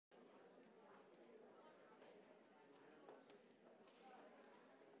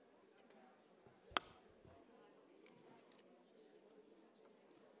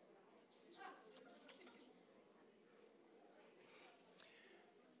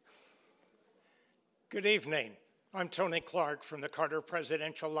Good evening. I'm Tony Clark from the Carter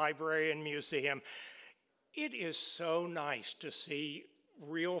Presidential Library and Museum. It is so nice to see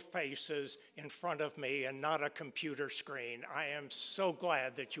real faces in front of me and not a computer screen. I am so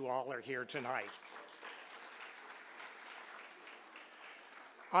glad that you all are here tonight.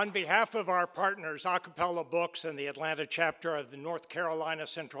 On behalf of our partners, Acapella Books and the Atlanta chapter of the North Carolina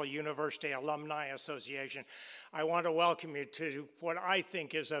Central University Alumni Association, I want to welcome you to what I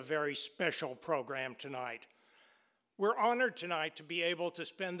think is a very special program tonight. We're honored tonight to be able to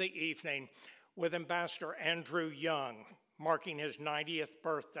spend the evening with Ambassador Andrew Young, marking his 90th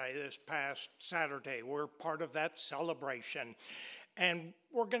birthday this past Saturday. We're part of that celebration. And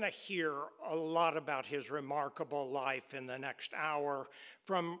we're going to hear a lot about his remarkable life in the next hour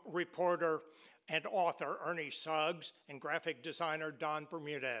from reporter and author Ernie Suggs and graphic designer Don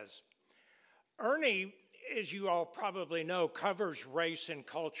Bermudez. Ernie, as you all probably know, covers race and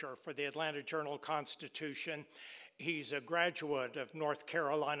culture for the Atlanta Journal-Constitution. He's a graduate of North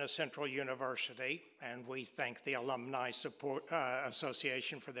Carolina Central University, and we thank the Alumni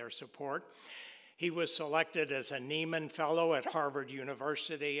Association for their support. He was selected as a Nieman Fellow at Harvard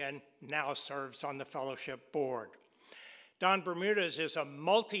University and now serves on the fellowship board. Don Bermudez is a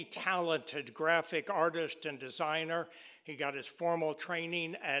multi-talented graphic artist and designer. He got his formal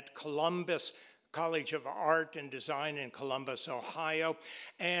training at Columbus College of Art and Design in Columbus, Ohio.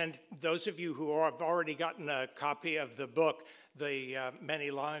 And those of you who have already gotten a copy of the book, The Many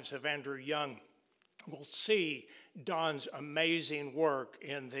Lives of Andrew Young, will see Don's amazing work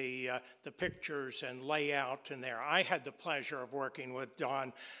in the pictures and layout in there. I had the pleasure of working with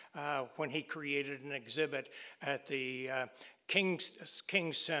Don when he created an exhibit at the King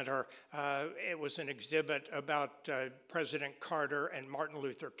Center. It was an exhibit about President Carter and Martin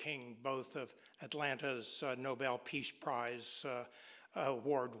Luther King, both of Atlanta's Nobel Peace Prize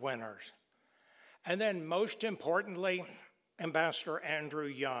award winners. And then most importantly, Ambassador Andrew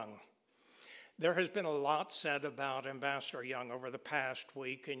Young. There has been a lot said about Ambassador Young over the past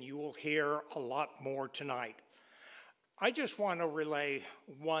week, and you will hear a lot more tonight. I just want to relay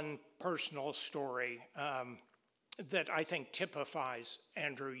one personal story that I think typifies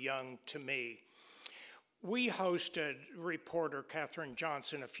Andrew Young to me. We hosted reporter Katherine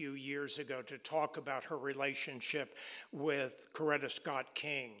Johnson a few years ago to talk about her relationship with Coretta Scott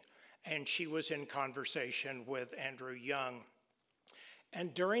King, and she was in conversation with Andrew Young.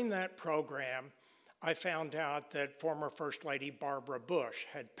 And during that program, I found out that former First Lady Barbara Bush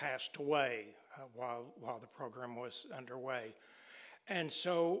had passed away while the program was underway. And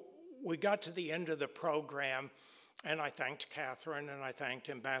so we got to the end of the program, and I thanked Katherine and I thanked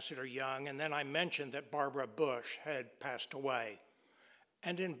Ambassador Young, and then I mentioned that Barbara Bush had passed away.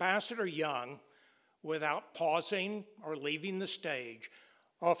 And Ambassador Young, without pausing or leaving the stage,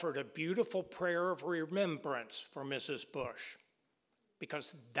 offered a beautiful prayer of remembrance for Mrs. Bush,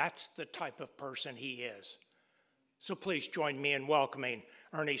 because that's the type of person he is. So please join me in welcoming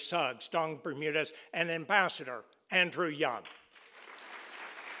Ernie Suggs, Don Bermudez, and Ambassador Andrew Young.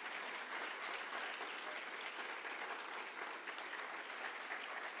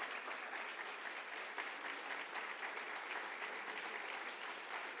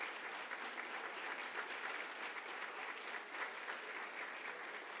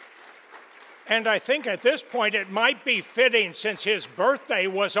 And I think at this point it might be fitting, since his birthday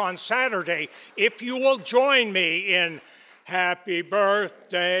was on Saturday, if you will join me in Happy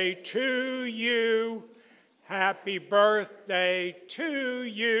Birthday to you, Happy Birthday to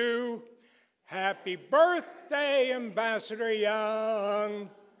you, Happy Birthday, Ambassador Young,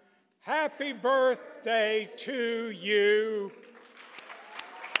 Happy Birthday to you.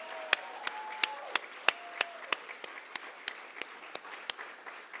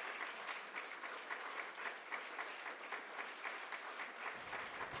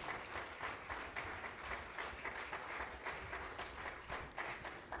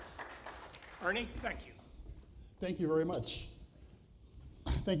 Ernie, thank you. Thank you very much.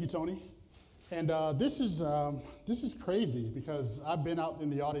 Thank you, Tony. And this is crazy, because I've been out in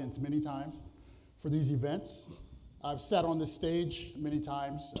the audience many times for these events. I've sat on this stage many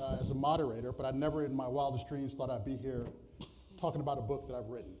times as a moderator, but I never in my wildest dreams thought I'd be here talking about a book that I've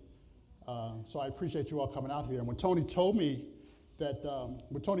written. So I appreciate you all coming out here. And when Tony told me that,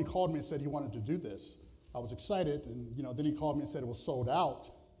 when Tony called me and said he wanted to do this, I was excited. And then he called me and said it was sold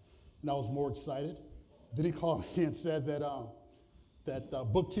out. And I was more excited. Then he called me and said that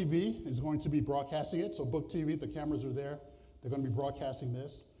Book TV is going to be broadcasting it. So Book TV, the cameras are there. They're going to be broadcasting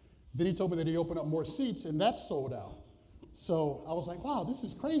this. Then he told me that he opened up more seats, and that's sold out. So I was like, wow, this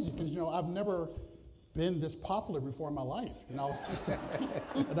is crazy, because I've never been this popular before in my life. And I was,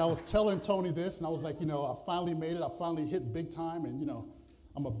 and I was telling Tony this, and I was like, you know, I finally made it. I finally hit big time, and you know,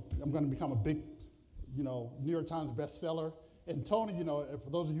 I'm going to become a big, you know, New York Times bestseller. And Tony, you know, for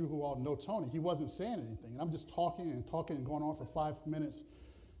those of you who all know Tony, he wasn't saying anything. And I'm just talking and going on for 5 minutes.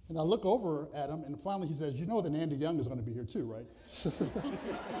 And I look over at him, and finally he says, you know that Andy Young is going to be here too, right?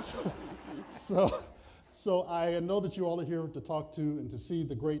 So I know that you all are here to talk to and to see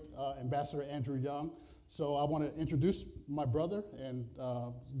the great Ambassador Andrew Young. So I want to introduce my brother, and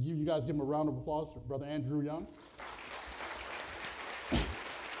you guys give him a round of applause for Brother Andrew Young.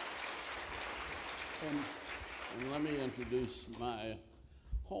 And let me introduce my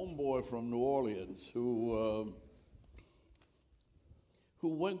homeboy from New Orleans who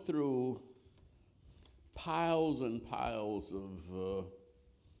went through piles and piles of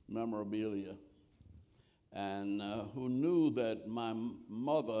memorabilia, and who knew that my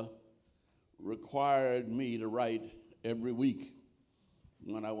mother required me to write every week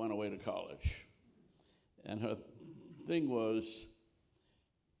when I went away to college. And her thing was,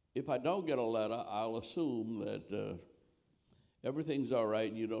 if I don't get a letter, I'll assume that everything's all right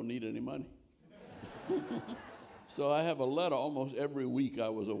and you don't need any money. So I have a letter almost every week I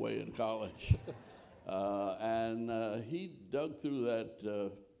was away in college. And he dug through that,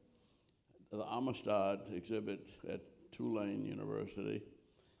 the Amistad exhibit at Tulane University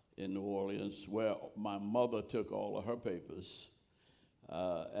in New Orleans, where my mother took all of her papers.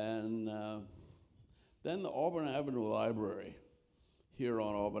 And then the Auburn Avenue Library here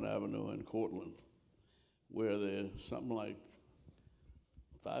on Auburn Avenue in Cortland, where there's something like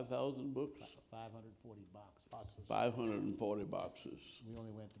 5,000 books? 540 boxes. 540 boxes. We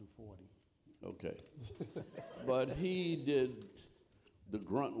only went through 40. Okay. But he did the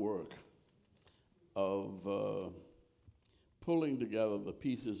grunt work of pulling together the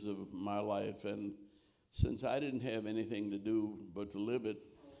pieces of my life, and since I didn't have anything to do but to live it,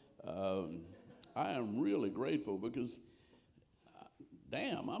 I am really grateful because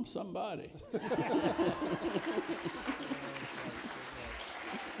damn, I'm somebody.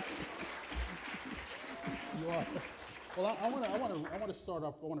 You are. Well, I want to start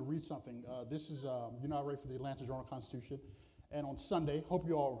off. I want to read something. This is, you know, I write for the Atlanta Journal-Constitution, and on Sunday, hope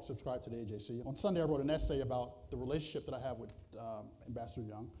you all subscribe to the AJC. On Sunday, I wrote an essay about the relationship that I have with Ambassador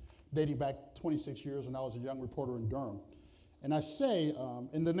Young, dating back 26 years when I was a young reporter in Durham. And I say,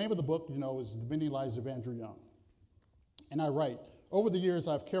 and the name of the book, you know, is The Many Lives of Andrew Young. And I write, over the years,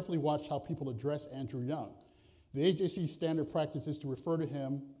 I've carefully watched how people address Andrew Young. The AJC's standard practice is to refer to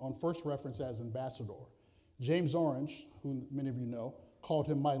him on first reference as ambassador. James Orange, who many of you know, called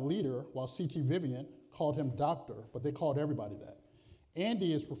him my leader, while C.T. Vivian called him doctor, but they called everybody that.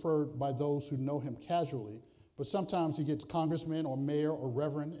 Andy is preferred by those who know him casually, but sometimes he gets congressman or mayor or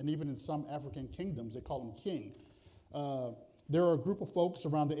reverend, and even in some African kingdoms, they call him king. There are a group of folks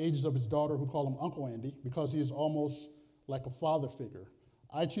around the ages of his daughter who call him Uncle Andy because he is almost like a father figure.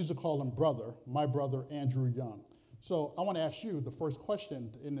 I choose to call him brother, my brother, Andrew Young. So I want to ask you the first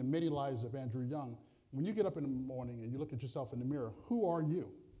question in the many lives of Andrew Young. When you get up in the morning and you look at yourself in the mirror, who are you?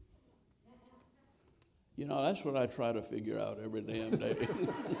 You know, that's what I try to figure out every damn day.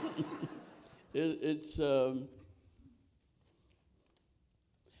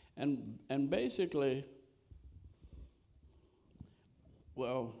 And basically,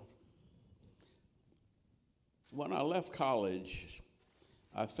 well, when I left college,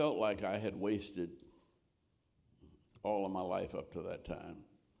 I felt like I had wasted all of my life up to that time,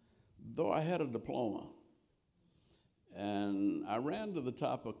 though I had a diploma. And I ran to the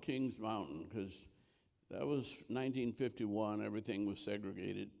top of Kings Mountain because that was 1951, everything was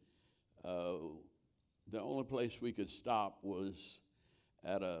segregated. The only place we could stop was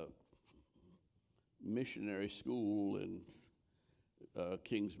at a missionary school in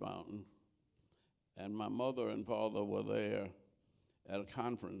Kings Mountain. And my mother and father were there at a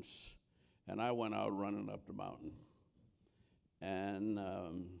conference, and I went out running up the mountain. And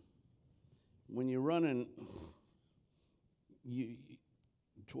when you're running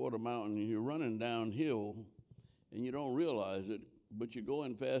toward a mountain, you're running downhill, and you don't realize it, but you're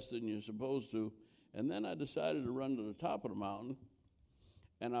going faster than you're supposed to. And then I decided to run to the top of the mountain,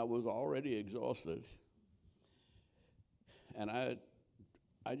 and I was already exhausted. And I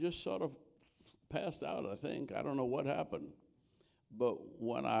just sort of passed out, I think. I don't know what happened. But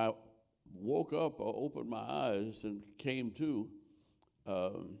when I woke up or opened my eyes and came to,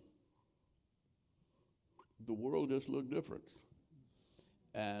 the world just looked different.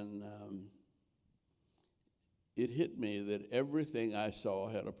 And it hit me that everything I saw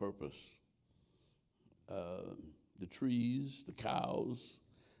had a purpose. The trees, the cows,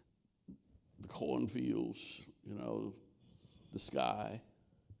 the cornfields, the sky.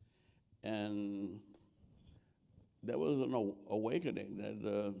 And there was an awakening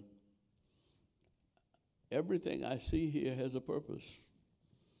that everything I see here has a purpose.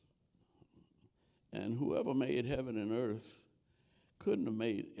 And whoever made heaven and earth couldn't have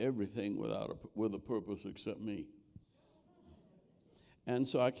made everything with a purpose except me. And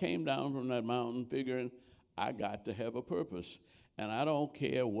so I came down from that mountain figuring I got to have a purpose. And I don't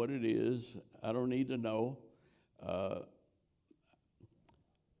care what it is. I don't need to know.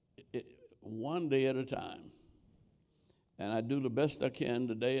 One day at a time. And I do the best I can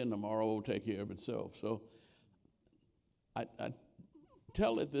today, and tomorrow will take care of itself. So I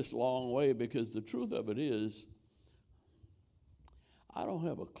tell it this long way because the truth of it is, I don't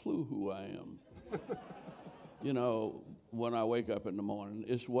have a clue who I am. When I wake up in the morning,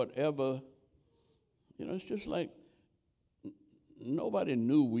 it's whatever, it's just like nobody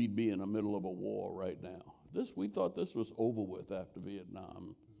knew we'd be in the middle of a war right now. We thought this was over with after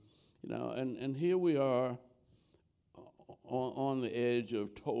Vietnam, and here we are on the edge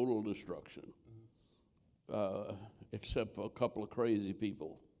of total destruction, except for a couple of crazy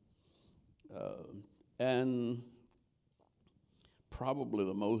people. And probably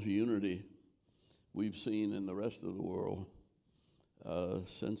the most unity we've seen in the rest of the world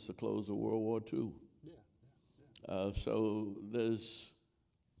since the close of World War II. So there's,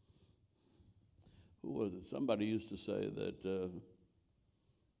 who was it? Somebody used to say that,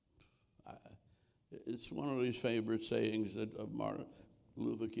 it's one of these favorite sayings of Martin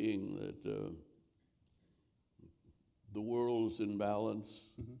Luther King, that the world's in balance,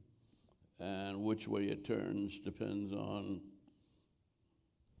 and which way it turns depends on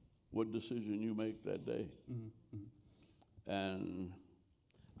what decision you make that day. And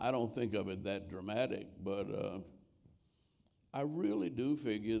I don't think of it that dramatic, but I really do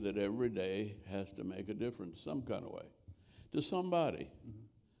figure that every day has to make a difference some kind of way to somebody.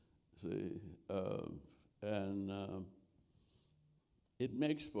 See, and it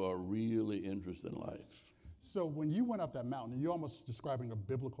makes for a really interesting life. So when you went up that mountain, and you're almost describing a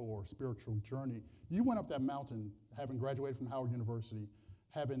biblical or spiritual journey, you went up that mountain having graduated from Howard University,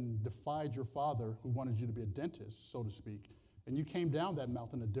 having defied your father who wanted you to be a dentist, so to speak, and you came down that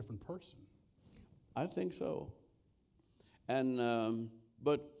mountain a different person. I think so. And,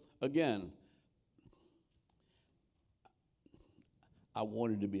 but again, I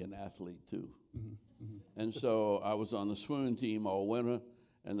wanted to be an athlete too. And so I was on the swimming team all winter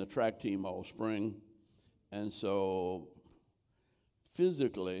and the track team all spring. And so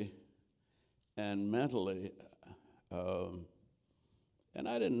physically and mentally, and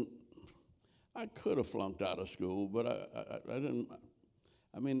I could have flunked out of school, but I didn't.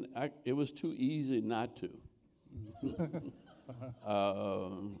 I mean, it was too easy not to.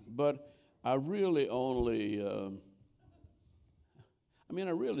 But I really only, I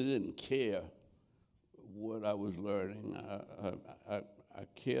really didn't care what I was learning. I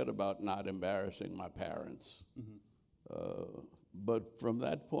cared about not embarrassing my parents. But from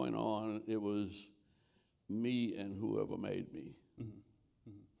that point on, it was me and whoever made me.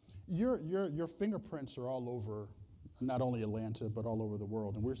 Your fingerprints are all over, not only Atlanta, but all over the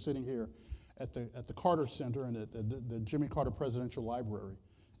world. And we're sitting here at the Carter Center and at the Jimmy Carter Presidential Library.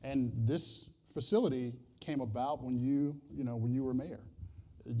 And this facility came about when you were mayor.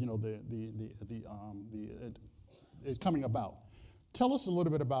 It's coming about. Tell us a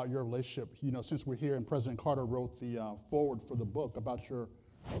little bit about your relationship, since we're here and President Carter wrote the foreword for the book, about your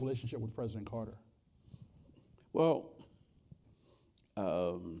relationship with President Carter. Well,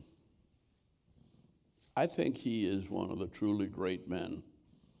 I think he is one of the truly great men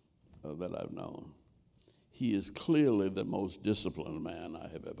that I've known. He is clearly the most disciplined man I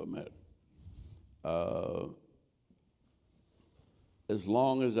have ever met. As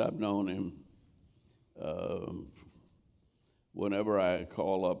long as I've known him, whenever I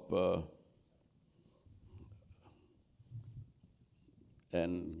call up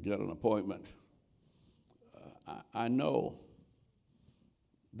and get an appointment, I know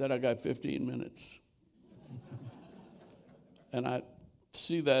that I got 15 minutes. And I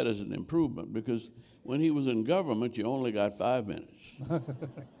see that as an improvement, because when he was in government, you only got 5 minutes.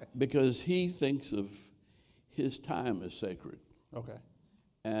 Because he thinks of his time as sacred. Okay.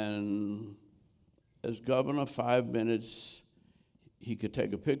 And as governor, 5 minutes, he could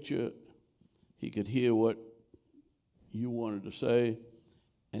take a picture, he could hear what you wanted to say,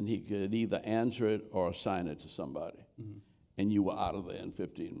 and he could either answer it or assign it to somebody. And you were out of there in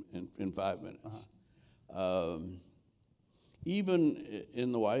 5 minutes. Even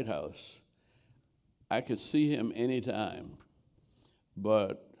in the White House, I could see him anytime,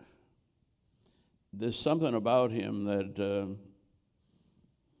 but there's something about him that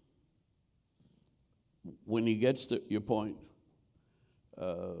when he gets to your point,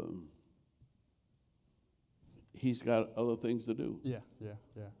 he's got other things to do. Yeah.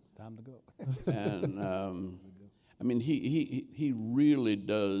 Time to go. And I mean, he really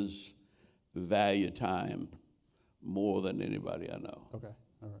does value time more than anybody I know. Okay,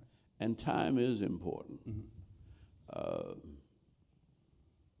 all right. And time is important.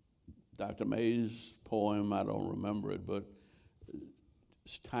 Dr. May's poem, I don't remember it, but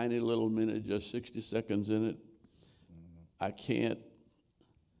it's a tiny little minute, just 60 seconds in it. I can't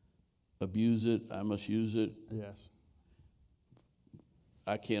abuse it, I must use it. Yes.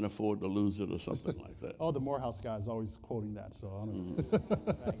 I can't afford to lose it or something like that. Oh, the Morehouse guy is always quoting that, so I don't know.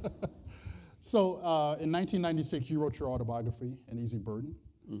 So in 1996, you wrote your autobiography, An Easy Burden.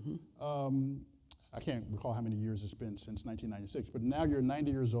 I can't recall how many years it's been since 1996, but now you're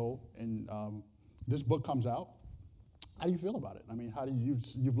 90 years old, and this book comes out. How do you feel about it? I mean,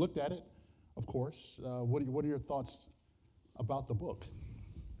 you've looked at it, of course. What are your thoughts about the book?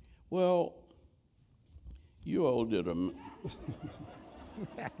 Well, you all did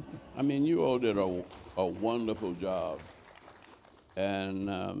you all did a wonderful job,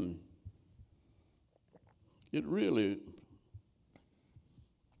 and it really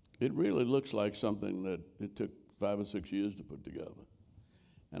looks like something that it took 5 or 6 years to put together,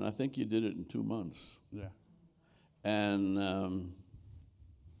 and I think you did it in 2 months. Yeah. And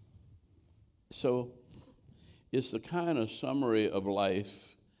so it's the kind of summary of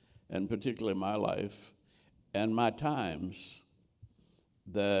life, and particularly my life and my times,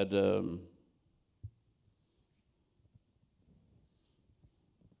 that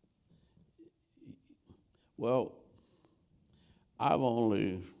well,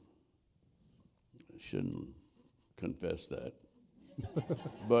 shouldn't confess that,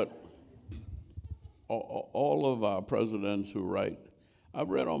 but all of our presidents who write, I've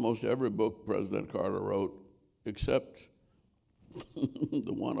read almost every book President Carter wrote, except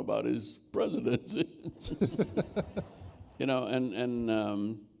the one about his presidency. You know,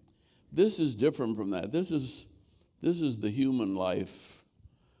 and this is different from that. This is the human life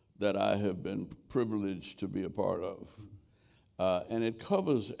that I have been privileged to be a part of. And it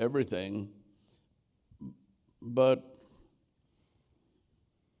covers everything, but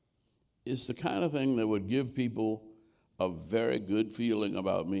it's the kind of thing that would give people a very good feeling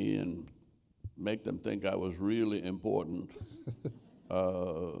about me and make them think I was really important.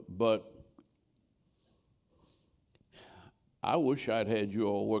 But I wish I'd had you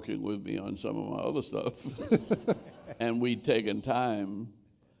all working with me on some of my other stuff, and we'd taken time,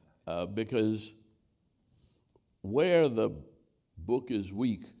 because where the book is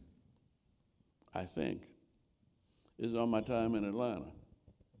weak, I think, is on my time in Atlanta.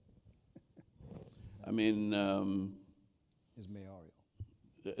 I mean, As mayoral.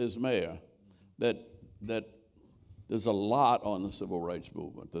 as mayor, that there's a lot on the civil rights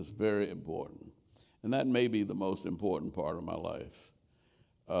movement that's very important. And that may be the most important part of my life.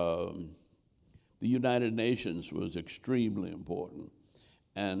 The United Nations was extremely important.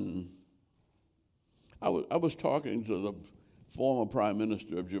 And I was talking to the former Prime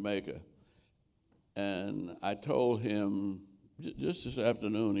Minister of Jamaica, and I told him, just this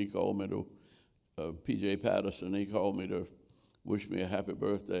afternoon, he called me to, P.J. Patterson, he called me to wish me a happy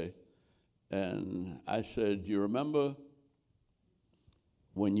birthday. And I said, do you remember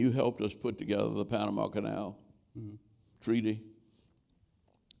when you helped us put together the Panama Canal Treaty?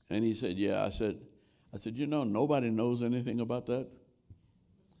 And he said, yeah. I said, you know, nobody knows anything about that.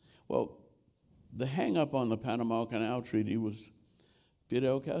 Well, the hang-up on the Panama Canal Treaty was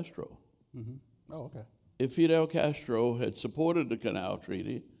Fidel Castro. Oh, okay. If Fidel Castro had supported the Canal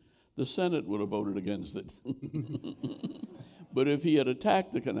Treaty, the Senate would have voted against it. But if he had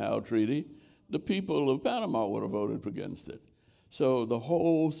attacked the Canal Treaty, the people of Panama would have voted against it. So the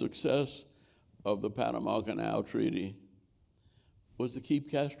whole success of the Panama Canal Treaty was to keep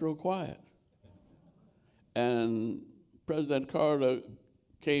Castro quiet. And President Carter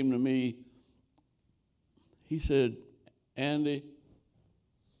came to me, he said, Andy,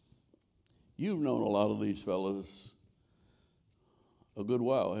 you've known a lot of these fellas a good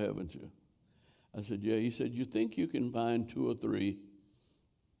while, haven't you? I said, yeah. He said, you think you can find 2 or 3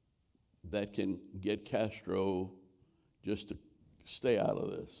 that can get Castro just to stay out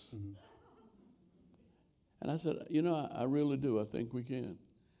of this? And I said, you know, I really do. I think we can.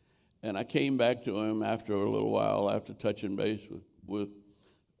 And I came back to him after a little while, after touching base with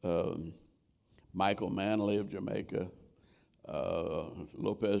Michael Manley of Jamaica,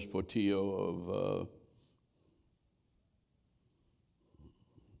 Lopez Portillo of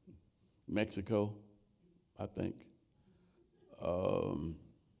Mexico, I think.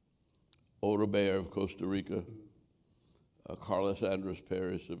 Oda Bear of Costa Rica. Carlos Andres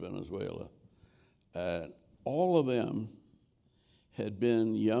Perez of Venezuela. All of them had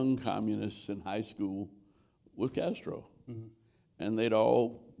been young communists in high school with Castro. And they'd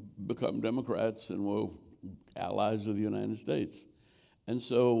all become Democrats and were allies of the United States. And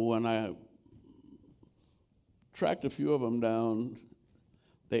so when I tracked a few of them down,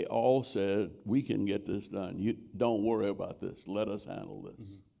 they all said, we can get this done. You don't worry about this. Let us handle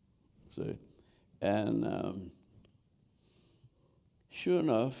this. See? And sure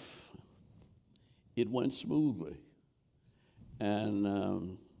enough, it went smoothly.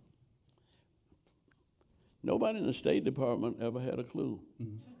 And nobody in the State Department ever had a clue.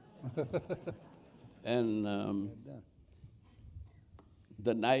 And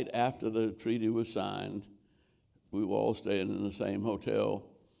the night after the treaty was signed, we were all staying in the same hotel,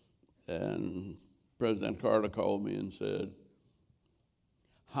 and President Carter called me and said,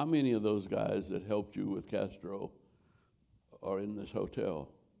 how many of those guys that helped you with Castro are in this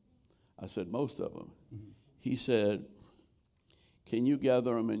hotel? I said, most of them. He said, can you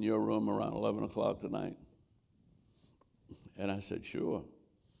gather them in your room around 11 o'clock tonight? And I said, sure.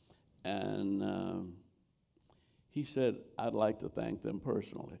 And he said, I'd like to thank them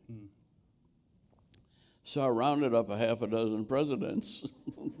personally. So I rounded up a half a dozen presidents,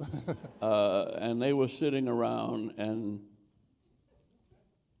 and they were sitting around, and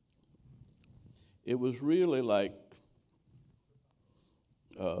it was really like,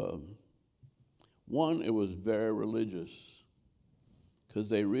 one, it was very religious, because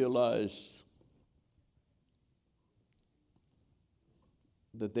they realized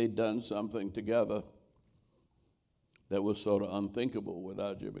that they'd done something together that was sort of unthinkable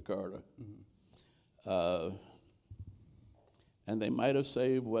without Jimmy Carter. And they might have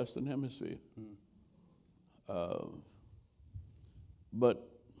saved Western Hemisphere. But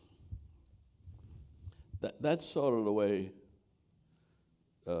that's sort of the way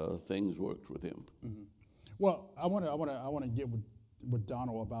things worked with him. Well, I want to get with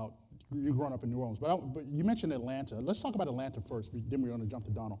Donald about you growing up in New Orleans, but you mentioned Atlanta. Let's talk about Atlanta first. Then we're going to jump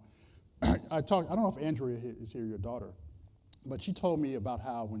to Donald. I don't know if Andrea is here, your daughter, but she told me about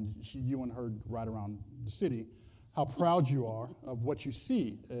how when you and her ride around the city, how proud you are of what you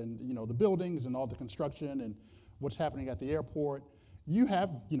see, and the buildings and all the construction and what's happening at the airport. You have,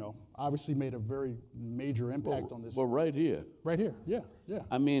 obviously made a very major impact on this. Well, right here. Right here, yeah.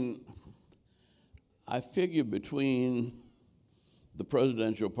 I mean, I figure between the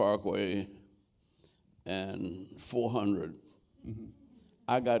Presidential Parkway and 400,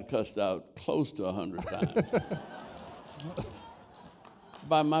 I got cussed out close to 100 times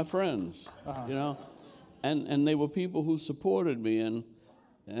by my friends, and they were people who supported me,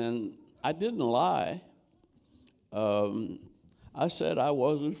 and I didn't lie. I said I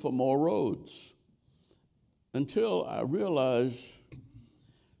wasn't for more roads until I realized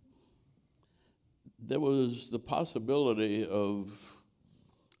there was the possibility of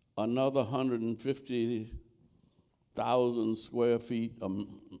another 150,000 square feet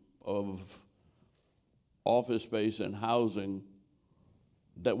of office space and housing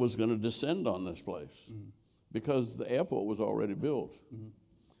that was going to descend on this place because the airport was already built.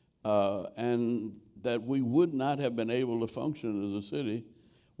 And that we would not have been able to function as a city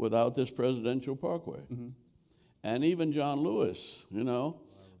without this Presidential Parkway. And even John Lewis,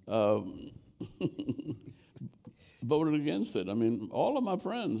 voted against it. I mean, all of my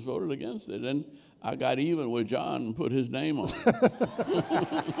friends voted against it, and I got even with John and put his name on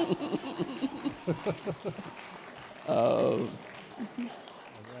it.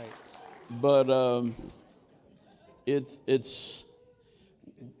 But it's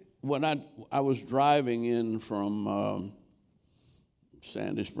when I was driving in from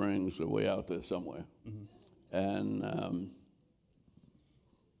Sandy Springs, way out there somewhere, and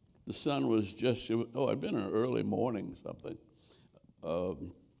the sun was it'd been an early morning something,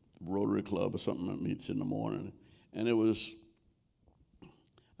 Rotary Club or something that meets in the morning, and it was,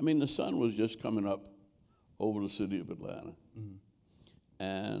 the sun was just coming up over the city of Atlanta,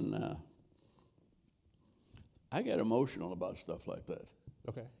 and I get emotional about stuff like that.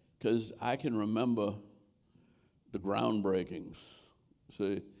 Okay. Because I can remember the groundbreakings,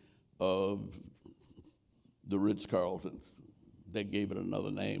 of the Ritz-Carlton. They gave it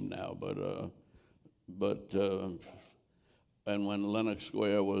another name now, and when Lenox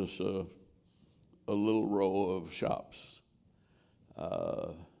Square was a little row of shops,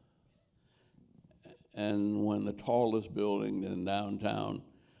 and when the tallest building in downtown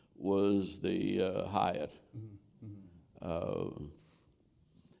was the Hyatt.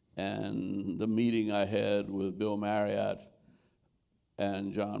 and the meeting I had with Bill Marriott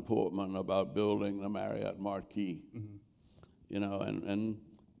and John Portman about building the Marriott Marquis. You know, and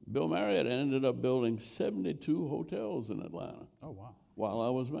Bill Marriott ended up building 72 hotels in Atlanta. Oh, wow. While I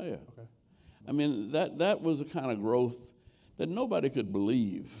was mayor. Okay. I mean, that was a kind of growth that nobody could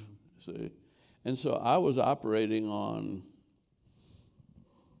believe, see? And so I was operating on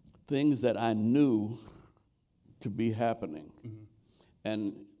things that I knew to be happening.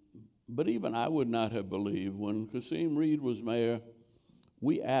 But even I would not have believed when Kasim Reed was mayor,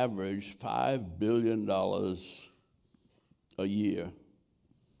 we averaged $5 billion a year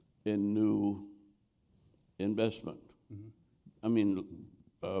in new investment. I mean,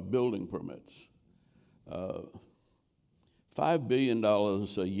 building permits. $5 billion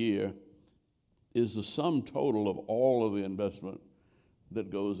a year is the sum total of all of the investment that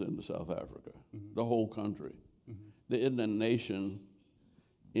goes into South Africa, the whole country. There isn't a nation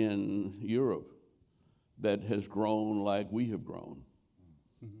in Europe that has grown like we have grown.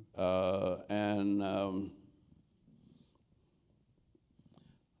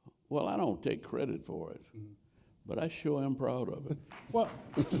 Well, I don't take credit for it, but I sure am proud of it. Well,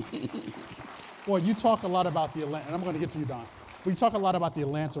 well, you talk a lot about the Atlanta, and I'm going to get to you, Don. We talk a lot about the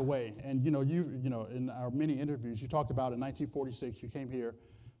Atlanta way, and you know, in our many interviews, you talked about in 1946, you came here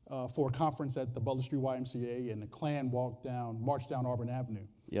for a conference at the Butler Street YMCA, and the Klan marched down Auburn Avenue.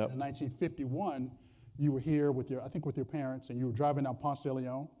 Yep. In 1951, you were here with your parents, and you were driving down Ponce de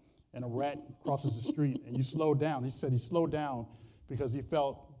Leon, and a rat crosses the street, and you slowed down. He said he slowed down because he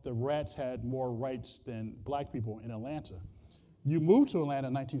felt the rats had more rights than black people in Atlanta. You moved to Atlanta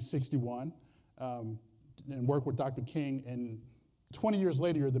in 1961 and worked with Dr. King, and 20 years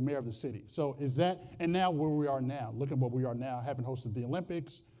later, you're the mayor of the city. So is that, and now where we are now, look at what we are now, having hosted the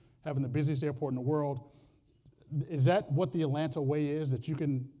Olympics, having the busiest airport in the world, is that what the Atlanta way is, that you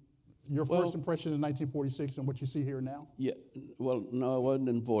can, your first impression in 1946 and what you see here now? Yeah, well, no, it wasn't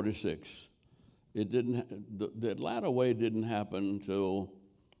in 46. It didn't, the Atlanta way didn't happen till,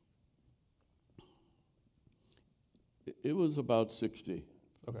 it was about 60,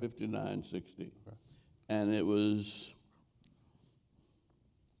 okay. 59, 60. Okay. And it was,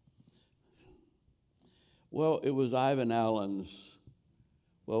 well, it was Ivan Allen's,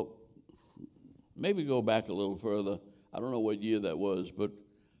 well, maybe go back a little further. I don't know what year that was, but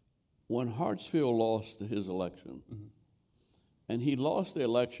when Hartsfield lost his election, and he lost the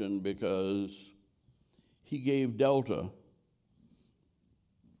election because he gave Delta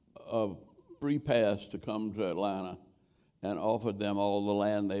a free pass to come to Atlanta and offered them all the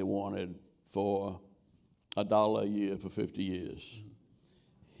land they wanted for $1 a year for 50 years.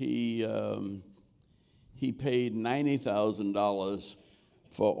 He paid $90,000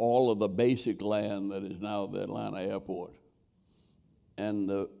 for all of the basic land that is now the Atlanta airport. And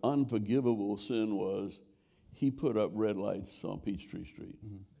the unforgivable sin was he put up red lights on Peachtree Street.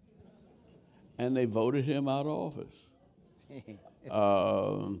 And they voted him out of office.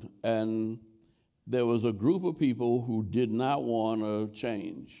 And there was a group of people who did not want to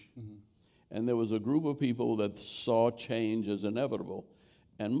change. And there was a group of people that saw change as inevitable.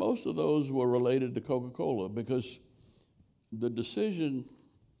 And most of those were related to Coca-Cola, because the decision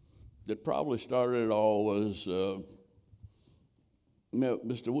that probably started it all was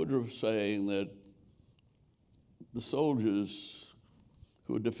Mr. Woodruff saying that the soldiers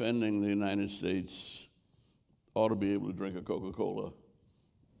who are defending the United States ought to be able to drink a Coca-Cola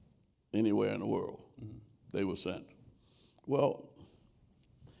anywhere in the world. They were sent. Well,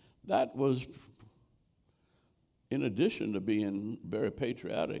 that was, in addition to being very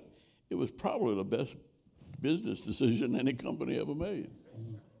patriotic, it was probably the best business decision any company ever made.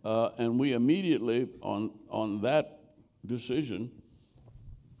 And we immediately, on that decision,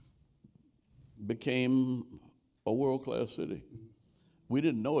 became a world-class city. We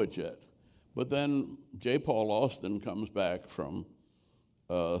didn't know it yet. But then J. Paul Austin comes back from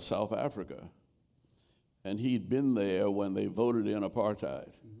South Africa, and he'd been there when they voted in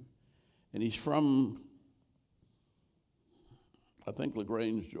apartheid. And he's from, I think,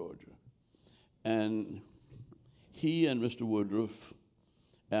 LaGrange, Georgia. And he and Mr. Woodruff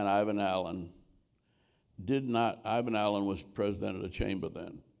and Ivan Allen Ivan Allen was president of the chamber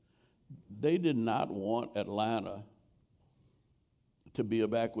then. They did not want Atlanta to be a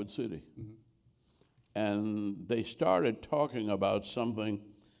backward city. And they started talking about something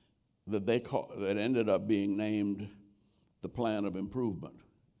that that ended up being named the Plan of Improvement.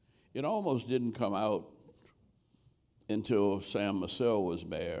 It almost didn't come out until Sam Massell was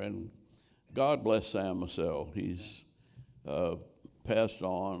mayor, and God bless Sam Massell. He's passed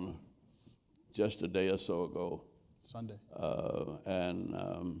on just a day or so ago. Sunday.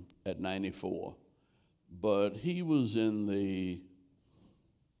 And at 94. But he was in the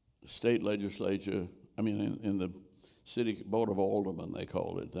state legislature, in the city board of aldermen, they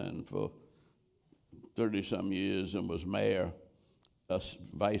called it then, for 30-some years, and was mayor,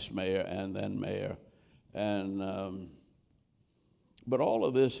 vice mayor, and then mayor. And but all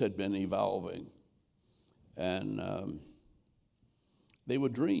of this had been evolving, and they were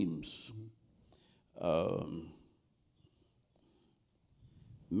dreams.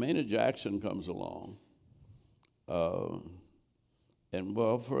 Maynard Jackson comes along, and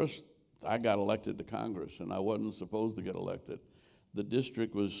well, first I got elected to Congress, and I wasn't supposed to get elected. The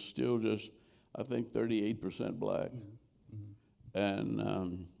district was still just, I think, 38% black.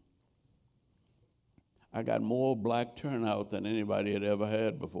 And I got more black turnout than anybody had ever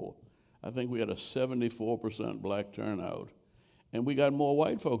had before. I think we had a 74% black turnout, and we got more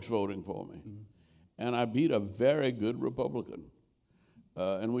white folks voting for me. And I beat a very good Republican.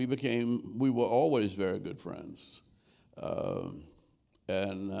 And we were always very good friends.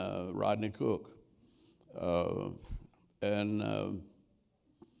 And Rodney Cook.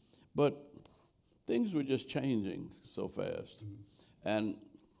 But things were just changing so fast. And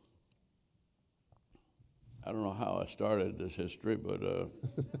I don't know how I started this history, but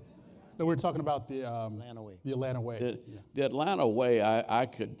No, we're talking about the Atlanta Way. The Atlanta Way. the Atlanta Way, I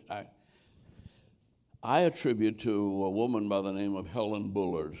attribute to a woman by the name of Helen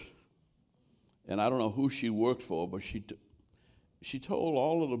Bullard. And I don't know who she worked for, but she told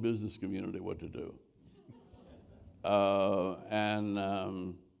all of the business community what to do.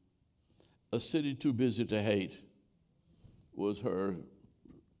 A city too busy to hate was her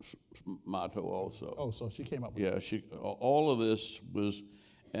motto also. Oh, so she came up with All of this was,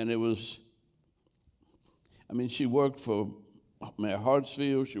 and it was, she worked for Mayor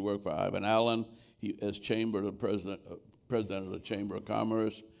Hartsfield, she worked for Ivan Allen, as president of the Chamber of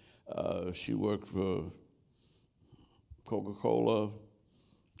Commerce. She worked for Coca-Cola,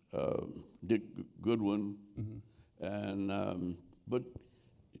 Dick Goodwin, and but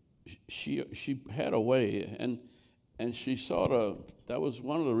she had a way, and she sort of, that was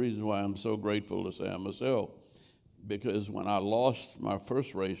one of the reasons why I'm so grateful to Sam Massell, because when I lost my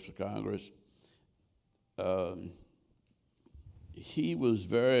first race for Congress, he was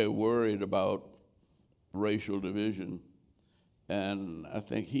very worried about racial division, and I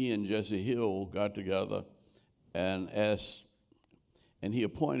think he and Jesse Hill got together and asked, and he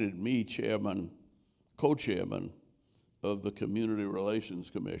appointed me co-chairman of the Community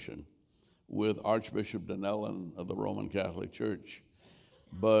Relations Commission with Archbishop Donnellan of the Roman Catholic Church.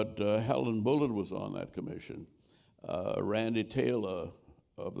 But Helen Bullard was on that commission, Randy Taylor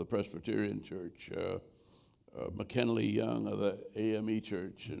of the Presbyterian Church, McKinley Young of the AME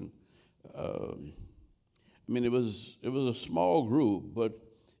Church, and it was a small group, but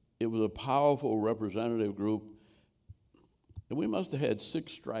it was a powerful representative group, and we must have had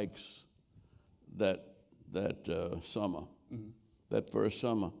 6 strikes that summer, that first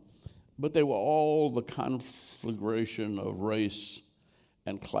summer. But they were all the conflagration of race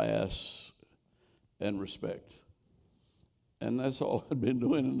and class and respect. And that's all I'd been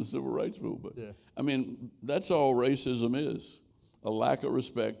doing in the civil rights movement. Yeah. That's all racism is, a lack of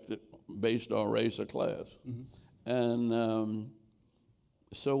respect based on race or class. And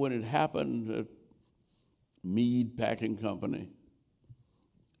so when it happened at Meade Packing Company,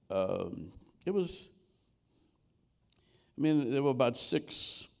 it was, there were about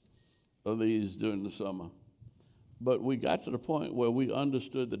 6 of these during the summer. But we got to the point where we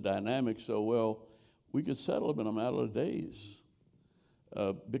understood the dynamics so well, we could settle them in a matter of days.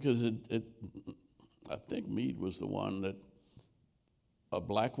 Because I think Meade was the one that a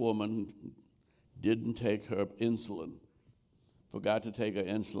black woman didn't take her insulin, forgot to take her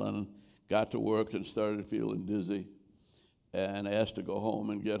insulin, got to work and started feeling dizzy, and asked to go home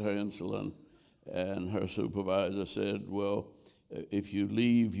and get her insulin. And her supervisor said, well, if you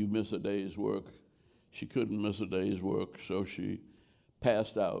leave, you miss a day's work. She couldn't miss a day's work, so she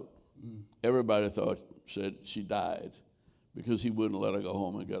passed out. Everybody said she died because he wouldn't let her go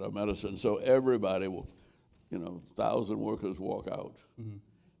home and get her medicine. So everybody, 1,000 workers walk out.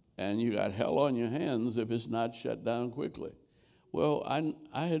 And you got hell on your hands if it's not shut down quickly. Well,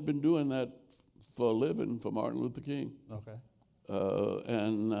 I had been doing that for a living for Martin Luther King. Okay.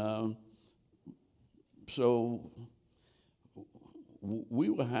 So we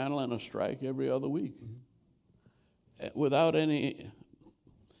were handling a strike every other week without any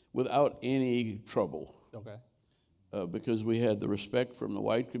trouble. Okay. Because we had the respect from the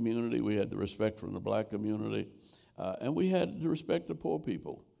white community, we had the respect from the black community, and we had the respect of poor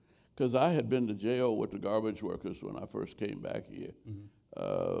people. because I had been to jail with the garbage workers when I first came back here.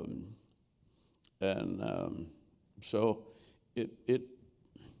 So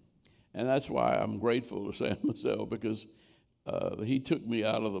and that's why I'm grateful to Sam Massell, because he took me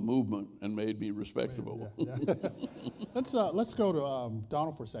out of the movement and made me respectable. Yeah. Let's go to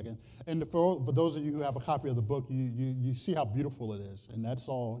Donald for a second. And for those of you who have a copy of the book, you see how beautiful it is. And that's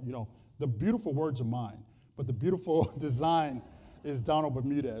all, the beautiful words are mine, but the beautiful design is Donald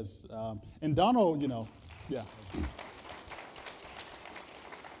Bermudez. And Donald, yeah.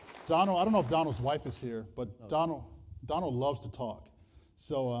 Donald, I don't know if Donald's wife is here, but Donald loves to talk.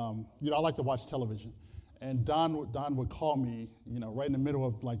 So, I like to watch television. And Don would call me, right in the middle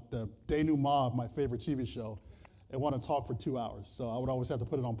of like the denouement of my favorite TV show, and want to talk for 2 hours. So I would always have to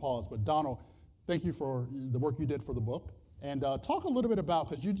put it on pause. But Donald, thank you for the work you did for the book. And talk a little bit about,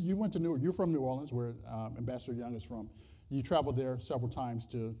 because you went to you're from New Orleans, where Ambassador Young is from. You traveled there several times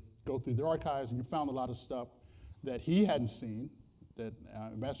to go through the archives, and you found a lot of stuff that he hadn't seen, that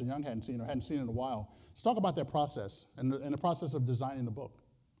Ambassador Young hadn't seen or hadn't seen in a while. Let's talk about that process and the process of designing the book.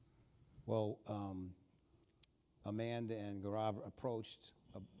 Well, Amanda and Gaurav approached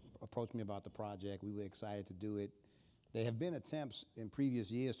me about the project. We were excited to do it. There have been attempts in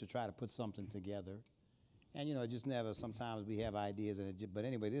previous years to try to put something together, and just never. Sometimes we have ideas, but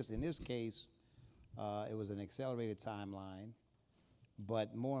anyway, in this case, it was an accelerated timeline.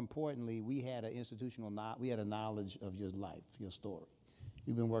 But more importantly, we had a knowledge of your life, your story.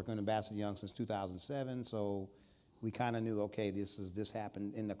 We've been working with Ambassador Young since 2007, so we kind of knew, okay, this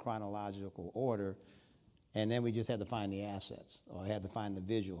happened in the chronological order. And then we just had to find the assets, or had to find the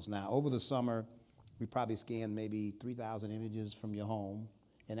visuals. Now, over the summer, we probably scanned maybe 3,000 images from your home.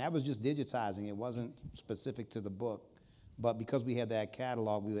 And that was just digitizing. It wasn't specific to the book. But because we had that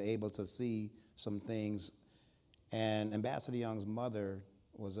catalog, we were able to see some things. And Ambassador Young's mother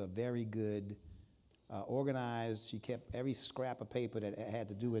was a very good, organized. She kept every scrap of paper that had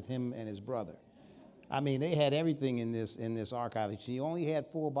to do with him and his brother. I mean, they had everything in this archive. She only had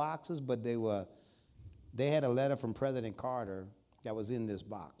 4 boxes, but they had a letter from President Carter that was in this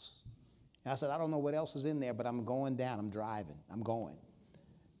box. And I said, I don't know what else is in there, but I'm going down. I'm driving. I'm going.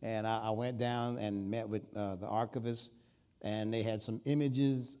 And I went down and met with the archivist, and they had some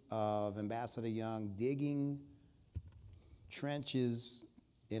images of Ambassador Young digging trenches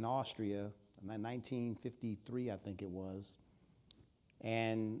in Austria in 1953, I think it was.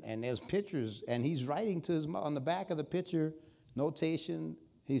 And there's pictures, and he's writing to his mother. On the back of the picture, notation,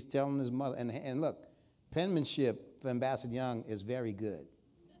 he's telling his mother, and look, penmanship for Ambassador Young is very good.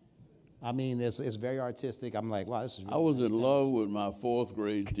 I mean, it's very artistic. I'm like, wow, this is really I was in love with my 4th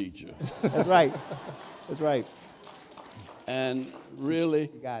grade teacher. That's right. That's right. And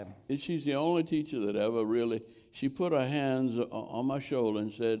really, You got him. she's the only teacher that ever really, she put her hands on my shoulder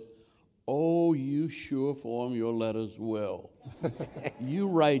and said, oh, you sure form your letters well. You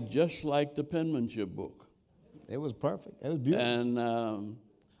write just like the penmanship book. It was perfect. It was beautiful. And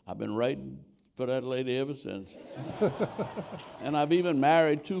I've been writing for that lady ever since. And I've even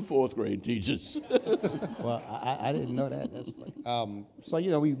married 2 4th grade teachers. Well, I didn't know that. That's funny.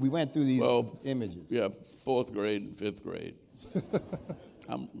 So, we went through these images. Yeah, 4th grade and 5th grade.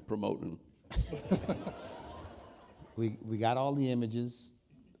 I'm promoting. We got all the images,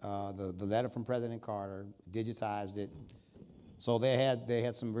 the letter from President Carter, digitized it. So they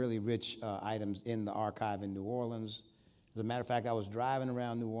had some really rich items in the archive in New Orleans. As a matter of fact, I was driving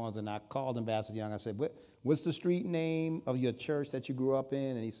around New Orleans, and I called Ambassador Young. I said, what's the street name of your church that you grew up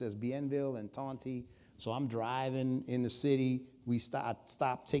in? And he says, Bienville and Tonty. So I'm driving in the city. We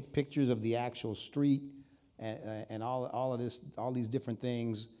stop, take pictures of the actual street and all these different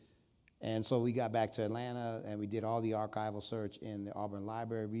things. And so we got back to Atlanta, and we did all the archival search in the Auburn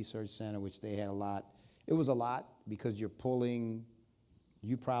Library Research Center, which they had a lot. It was a lot because you probably,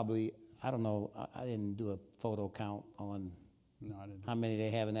 I don't know, I didn't do a photo count on how many they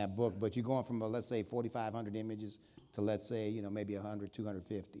have in that book, but you're going from, let's say, 4,500 images to, let's say, maybe 100,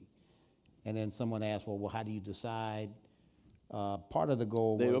 250. And then someone asked, well, how do you decide? Part of the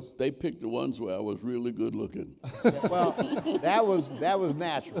goal was... They picked the ones where I was really good looking. Well, that was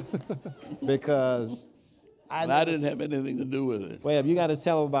natural because... I didn't have anything to do with it. Well, you got to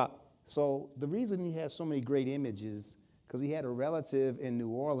tell them about... So the reason he has so many great images, because he had a relative in New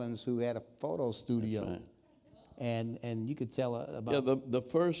Orleans who had a photo studio. Right. And you could tell about... Yeah, the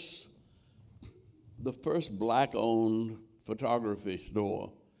first black-owned photography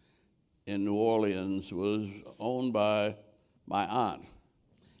store in New Orleans was owned by my aunt.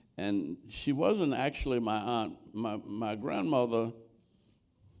 And she wasn't actually my aunt. My grandmother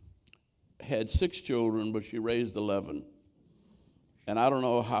had 6 children, but she raised 11. And I don't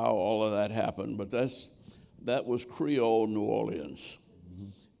know how all of that happened, but that was Creole New Orleans.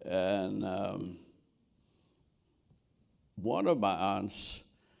 And one of my aunts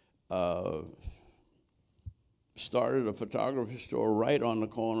started a photography store right on the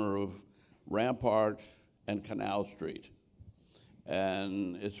corner of Rampart and Canal Street.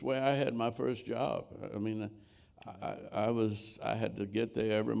 And it's where I had my first job. I mean, I had to get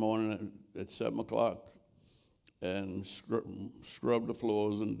there every morning at 7 o'clock and scrub the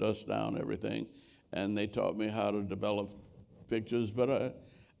floors and dust down everything. And they taught me how to develop pictures. But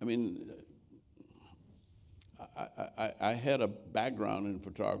I had a background in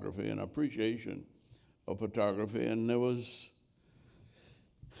photography and appreciation of photography, and there was,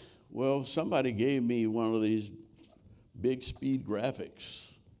 well, somebody gave me one of these big speed graphics.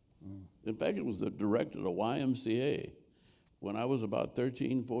 In fact, it was the director of the YMCA when I was about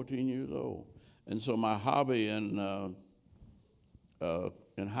 13, 14 years old. And so my hobby in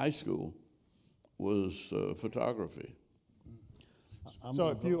high school was photography. So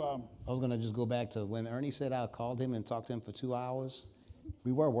if you, I was going to just go back to when Ernie said I called him and talked to him for 2 hours.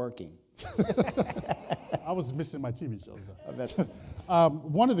 We were working. I was missing my TV shows.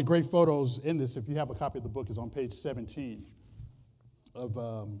 One of the great photos in this, if you have a copy of the book, is on page 17. Of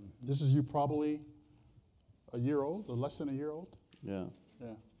this is you probably a year old or less than a year old. Yeah.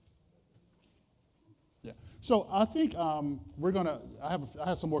 Yeah. Yeah. So I think we're gonna. I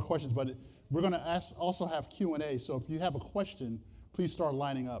have some more questions, but we're gonna also have Q&A. So if you have a question, please start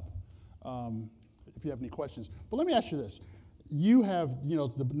lining up. If you have any questions, but let me ask you this: you have,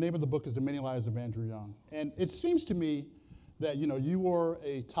 the name of the book is The Many Lives of Andrew Young, and it seems to me that you were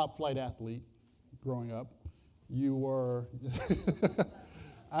a top flight athlete growing up. You were.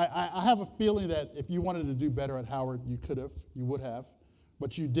 I have a feeling that if you wanted to do better at Howard, you would have,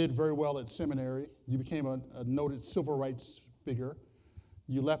 but you did very well at seminary. You became a noted civil rights figure.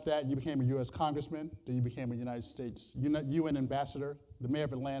 You left that, you became a U.S. congressman, then you became a United States UN ambassador, the mayor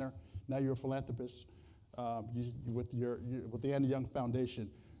of Atlanta. Now you're a philanthropist with the Andrew Young Foundation.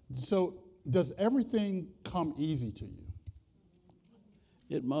 So does everything come easy to you?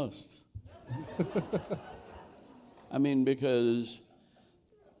 It must. Because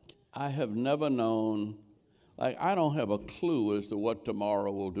I have never known, I don't have a clue as to what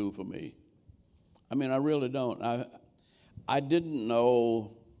tomorrow will do for me. I really don't. I didn't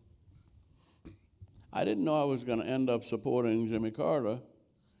know I was going to end up supporting Jimmy Carter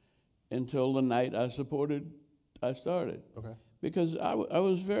until the night I started. Okay. Because I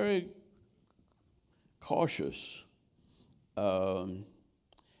was very cautious. And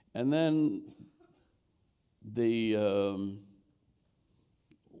then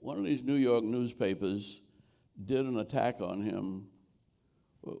one of these New York newspapers did an attack on him,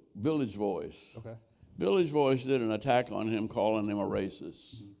 Village Voice. Okay. Village Voice did an attack on him, calling him a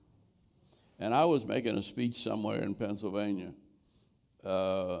racist. Mm-hmm. And I was making a speech somewhere in Pennsylvania,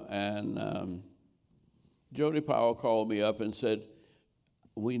 and Jody Powell called me up and said,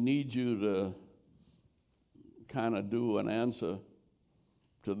 "We need you to kind of do an answer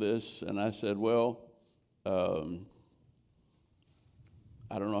to this." And I said, "Well, I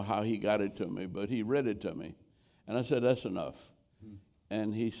don't know how he got it to me, but he read it to me." And I said, "That's enough." Mm-hmm.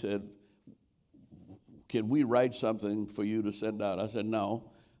 And he said, "Can we write something for you to send out?" I said,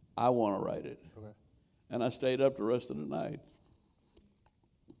 "No, I want to write it." Okay. And I stayed up the rest of the night.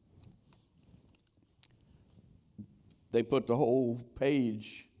 They put the whole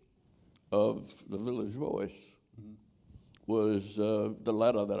page of the Village Voice mm-hmm. was the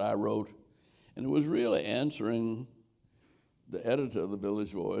letter that I wrote. And it was really answering the editor of the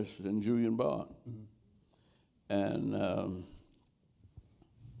Village Voice, and Julian Bond. Mm-hmm. And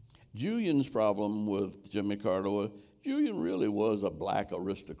Julian's problem with Jimmy Carter was, Julian really was a black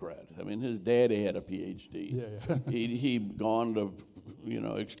aristocrat. His daddy had a PhD. Yeah. He'd gone to,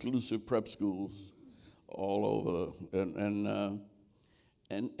 exclusive prep schools all over,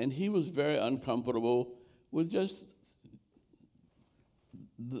 and he was very uncomfortable with just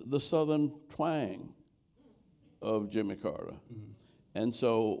the Southern twang of Jimmy Carter. Mm-hmm. And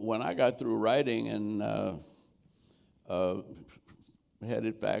so when I got through writing and had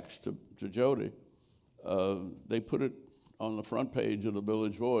it faxed to Jody, they put it on the front page of the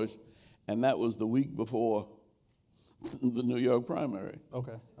Village Voice, and that was the week before the New York primary.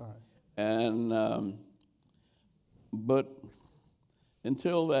 Okay, all right. And, but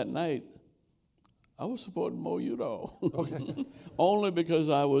until that night, I was supporting Mo Udall. Okay. Only because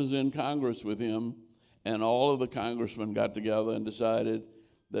I was in Congress with him, and all of the congressmen got together and decided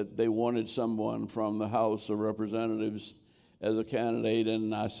that they wanted someone from the House of Representatives as a candidate,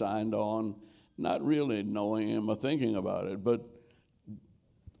 and I signed on, not really knowing him or thinking about it, but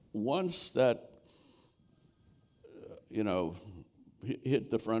once that, hit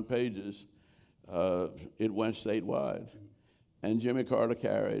the front pages, it went statewide. And Jimmy Carter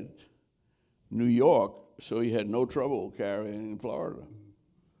carried New York, so he had no trouble carrying Florida.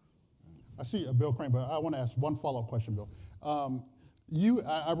 I see Bill Crane, but I want to ask one follow-up question, Bill.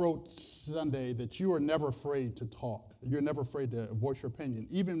 I wrote Sunday that you are never afraid to talk. You're never afraid to voice your opinion,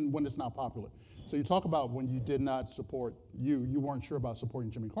 even when it's not popular. So you talk about when you did not support, you weren't sure about supporting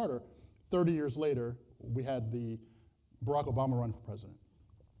Jimmy Carter. 30 years later, we had the Barack Obama run for president.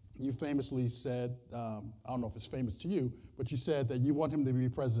 You famously said, I don't know if it's famous to you, but you said that you want him to be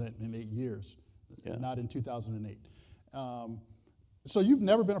president in 8 years, not in 2008. So you've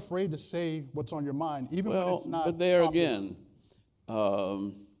never been afraid to say what's on your mind, even when it's not but there popular. again,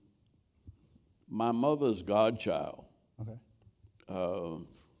 my mother's godchild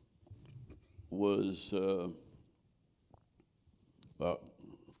was,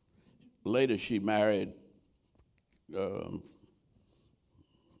 later she married,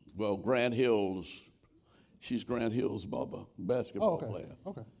 Grant Hill's, she's Grant Hill's mother, basketball player.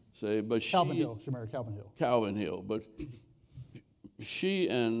 Okay. So, but Calvin Hill, she married Calvin Hill. Calvin Hill, but she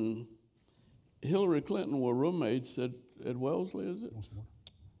and Hillary Clinton were roommates at Wellesley, is it?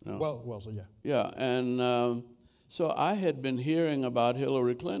 No. Well, Wellesley, yeah. Yeah, and so I had been hearing about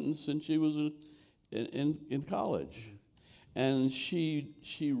Hillary Clinton since she was in college. And she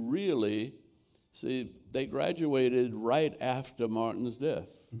really, see, they graduated right after Martin's death,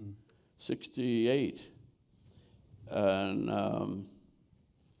 68. And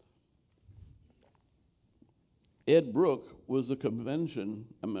Ed Brooke was the commencement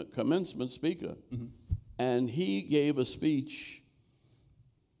speaker, and he gave a speech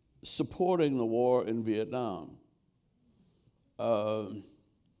supporting the war in Vietnam.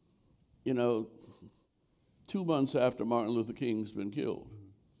 2 months after Martin Luther King's been killed.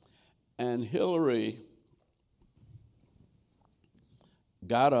 And Hillary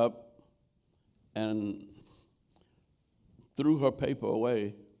got up and threw her paper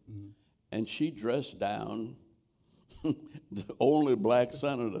away, and she dressed down the only black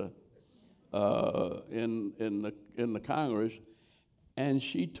senator in the Congress, and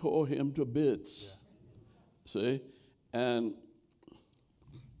she tore him to bits. See, and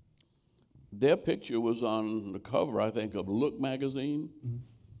their picture was on the cover, I think, of Look magazine.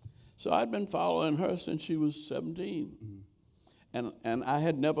 So I'd been following her since she was 17, and I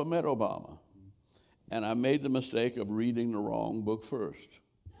had never met Obama, and I made the mistake of reading the wrong book first.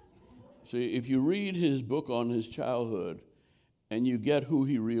 See, if you read his book on his childhood, and you get who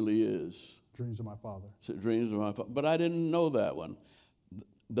he really is. Dreams of My Father. So, Dreams of My Father. But I didn't know that one.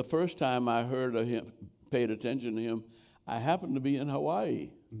 The first time I heard of him, paid attention to him, I happened to be in Hawaii.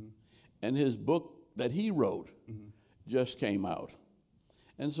 And his book that he wrote just came out.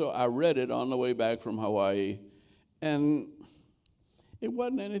 And so I read it on the way back from Hawaii, and it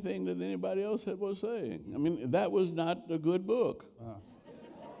wasn't anything that anybody else was saying. I mean, that was not a good book.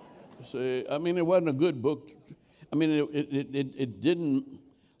 See, I mean, it wasn't a good book. I mean, it didn't,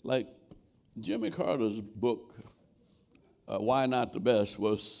 like Jimmy Carter's book, Why Not the Best,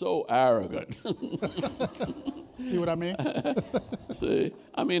 was so arrogant. See what I mean? See,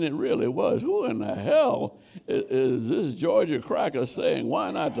 I mean, it really was. Who in the hell is this Georgia cracker saying,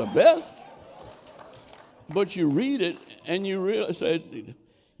 why not the best? But you read it, and you really say,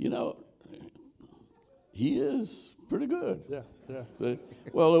 he is pretty good. Yeah. See?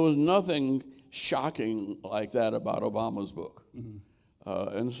 Well, there was nothing shocking like that about Obama's book.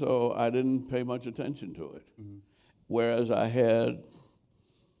 And so I didn't pay much attention to it. Whereas I had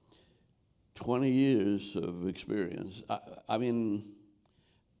 20 years of experience. I mean,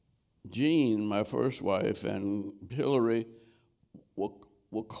 Jean, my first wife, and Hillary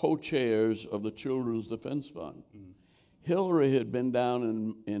were co-chairs of the Children's Defense Fund. Hillary had been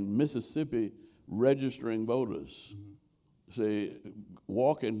down in Mississippi registering voters. Say,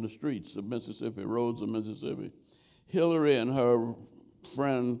 walking the streets of Mississippi, roads of Mississippi. Hillary and her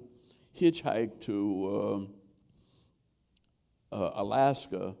friend hitchhiked to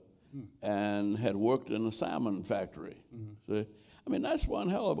Alaska and had worked in a salmon factory. See? I mean, that's one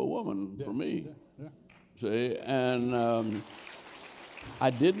hell of a woman for me. See? And I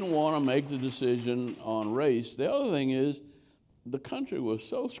didn't want to make the decision on race. The other thing is, the country was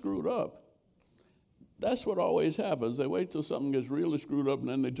so screwed up. That's what always happens. They wait till something gets really screwed up, and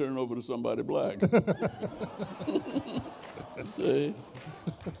then they turn over to somebody black. See?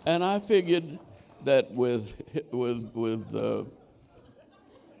 And I figured that with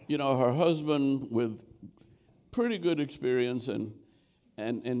her husband with pretty good experience, and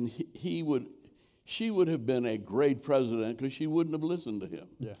he she would have been a great president because she wouldn't have listened to him.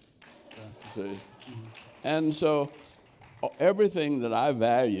 Yeah. See? Mm-hmm. And so everything that I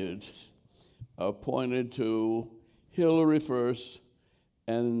valued pointed to Hillary first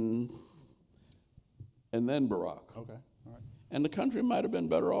and then Barack. Okay. All right. And the country might have been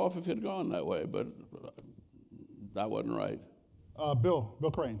better off if it had gone that way, but that wasn't right. Bill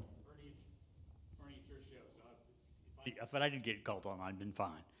Crane. Ernie, it's your show, so if I didn't get called on, I'd been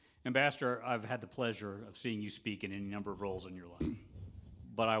fine. Ambassador, I've had the pleasure of seeing you speak in any number of roles in your life,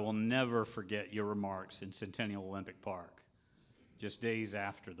 but I will never forget your remarks in Centennial Olympic Park, just days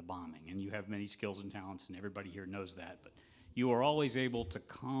after the bombing. And you have many skills and talents, and everybody here knows that, but you are always able to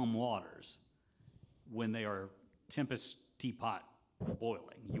calm waters when they are tempest teapot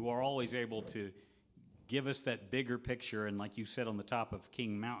boiling. You are always able to give us that bigger picture, and like you said on the top of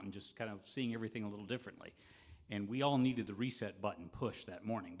King Mountain, just kind of seeing everything a little differently. And we all needed the reset button push that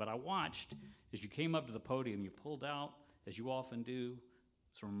morning. But I watched, as you came up to the podium, you pulled out, as you often do,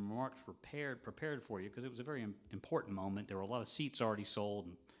 some remarks prepared for you, because it was a very important moment. There were a lot of seats already sold,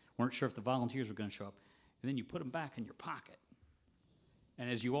 and weren't sure if the volunteers were going to show up. And then you put them back in your pocket. And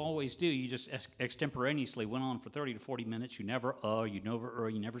as you always do, you just extemporaneously went on for 30 to 40 minutes. You never you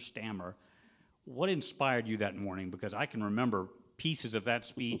never stammer. What inspired you that morning? Because I can remember pieces of that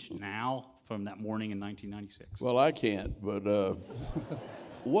speech now from that morning in 1996. Well, I can't, but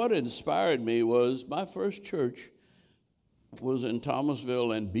what inspired me was my first church was in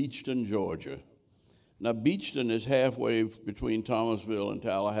Thomasville and Beachton, Georgia. Now, Beachton is halfway between Thomasville and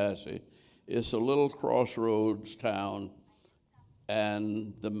Tallahassee. It's a little crossroads town,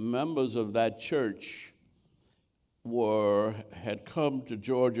 and the members of that church had come to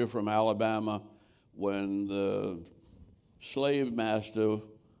Georgia from Alabama when the slave master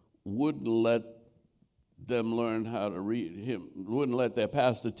wouldn't let them learn how to read, wouldn't let their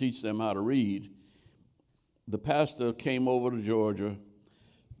pastor teach them how to read. The pastor came over to Georgia.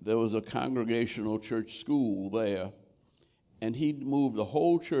 There was a congregational church school there, and he moved the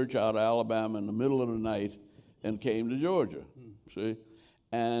whole church out of Alabama in the middle of the night and came to Georgia, see,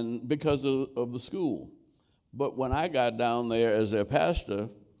 and because of the school. But when I got down there as their pastor,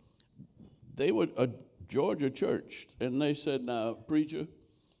 they were a Georgia church, and they said, now, preacher,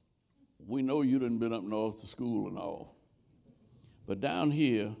 we know you done been up north to school and all, but down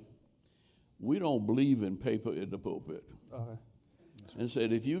here, we don't believe in paper in the pulpit. Okay. And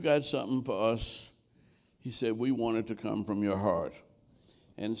said, if you got something for us, he said, we want it to come from your heart.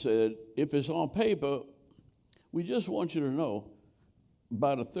 And said, if it's on paper, we just want you to know,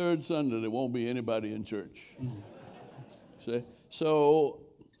 by the third Sunday, there won't be anybody in church. See? So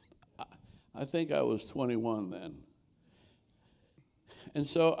I think I was 21 then. And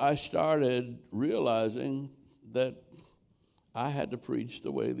so I started realizing that I had to preach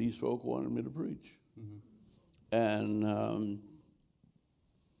the way these folk wanted me to preach. Mm-hmm.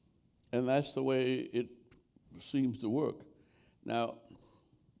 And that's the way it seems to work. Now,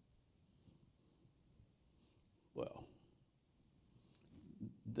 well,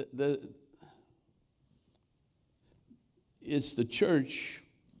 it's the church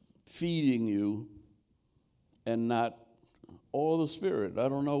feeding you and not, or the Spirit, I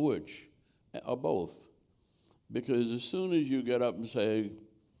don't know which, or both. Because as soon as you get up and say,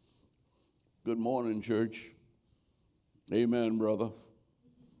 good morning, church, amen, brother,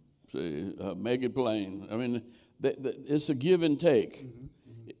 say, make it plain. I mean, it's a give and take. Mm-hmm.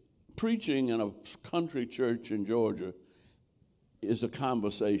 Mm-hmm. Preaching in a country church in Georgia is a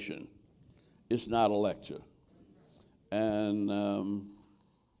conversation. It's not a lecture. And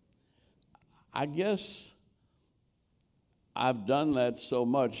I guess I've done that so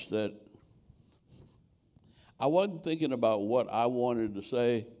much that I wasn't thinking about what I wanted to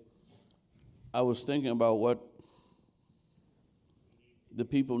say. I was thinking about what the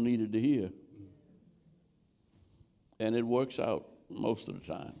people needed to hear. And it works out most of the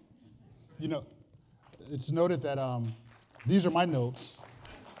time. You know, it's noted that these are my notes.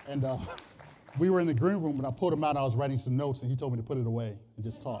 And we were in the green room, and I pulled them out. I was writing some notes, and he told me to put it away and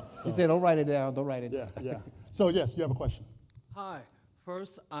just talk. So, He said, don't write it down, don't write it down. yeah. So, yes, you have a question. Hi.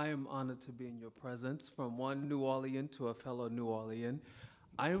 First, I am honored to be in your presence from one New Orleans to a fellow New Orleans.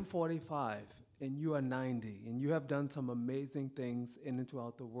 I am 45, and you are 90, and you have done some amazing things in and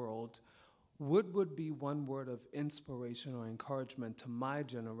throughout the world. What would be one word of inspiration or encouragement to my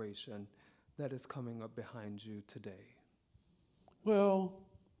generation that is coming up behind you today? Well,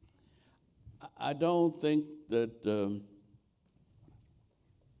 I don't think that,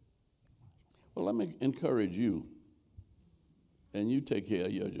 well, let me encourage you, and you take care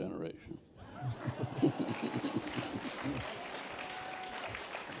of your generation.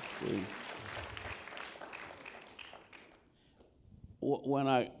 See? when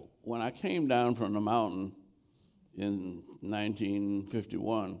I came down from the mountain in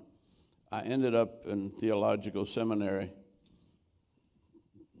 1951, I ended up in theological seminary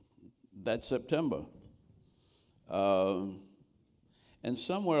that September. And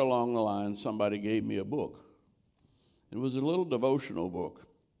somewhere along the line, somebody gave me a book. It was a little devotional book.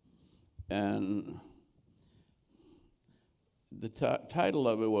 And the title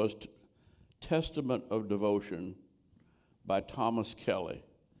of it was Testament of Devotion by Thomas Kelly.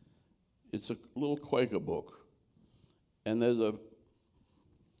 It's a little Quaker book. And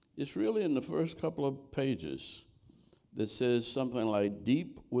it's really in the first couple of pages that says something like,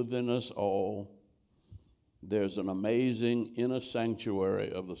 deep within us all, there's an amazing inner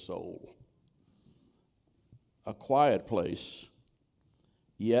sanctuary of the soul, a quiet place,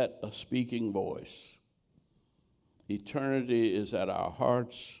 yet a speaking voice. Eternity is at our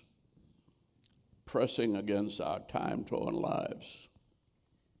hearts, pressing against our time-torn lives,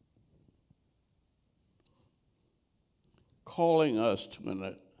 calling us to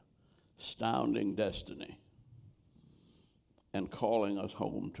an astounding destiny and calling us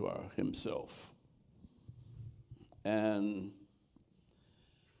home to himself. And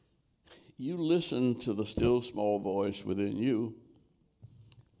you listen to the still small voice within you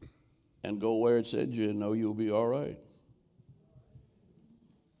and go where it said you know you'll be all right.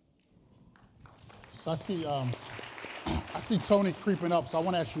 So I see Tony creeping up, so I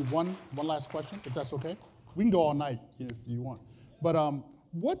want to ask you one last question, if that's okay. We can go all night if you want. But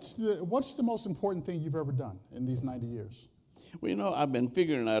what's the most important thing you've ever done in these 90 years? Well, you know, I've been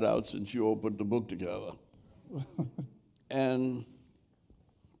figuring that out since you all put the book together. And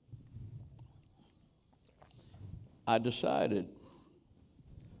I decided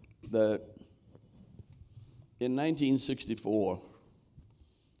that in 1964,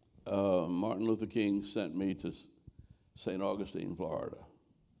 Martin Luther King sent me to St. Augustine, Florida.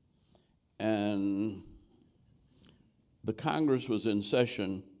 And the Congress was in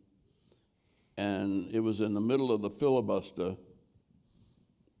session, and it was in the middle of the filibuster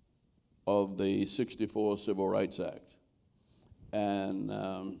of the 64 Civil Rights Act. And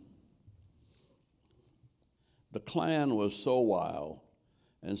the Klan was so wild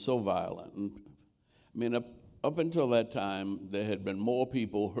and so violent. And, I mean, up until that time, there had been more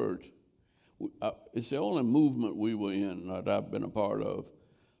people hurt. It's the only movement we were in, that I've been a part of,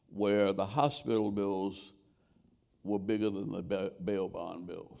 where the hospital bills were bigger than the bail bond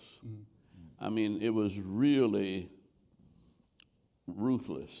bills. Mm-hmm. I mean, it was really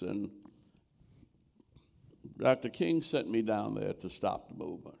ruthless. And Dr. King sent me down there to stop the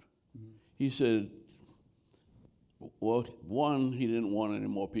movement. Mm-hmm. He said, well, one, he didn't want any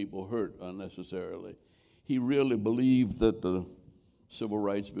more people hurt unnecessarily. He really believed that the Civil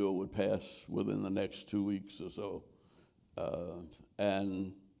Rights Bill would pass within the next 2 weeks or so.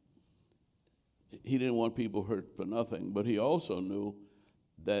 And he didn't want people hurt for nothing, but he also knew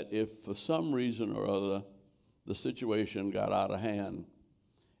that if for some reason or other the situation got out of hand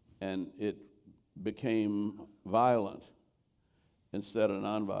and it became violent instead of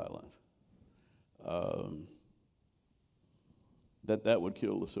nonviolent, that would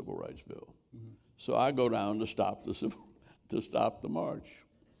kill the Civil Rights Bill. Mm-hmm. So I go down to stop the march.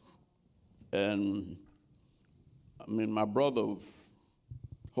 And I mean, my brother,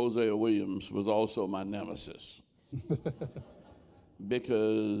 Hosea Williams, was also my nemesis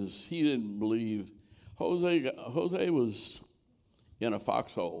because he didn't believe. Jose was in a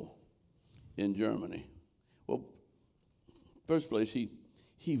foxhole in Germany. Well, first place,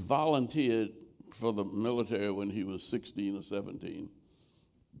 he volunteered for the military when he was 16 or 17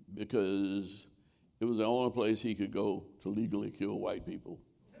 because it was the only place he could go to legally kill white people.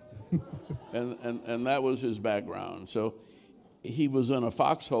 and that was his background. So he was in a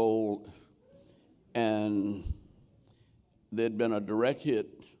foxhole, and there'd been a direct hit,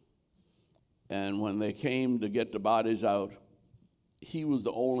 and when they came to get the bodies out, he was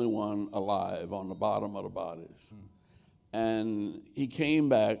the only one alive on the bottom of the bodies. And he came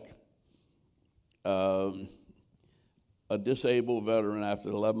back a disabled veteran after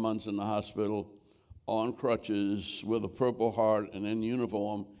 11 months in the hospital, on crutches with a Purple Heart and in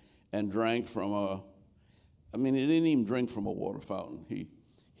uniform, and drank from he didn't even drink from a water fountain.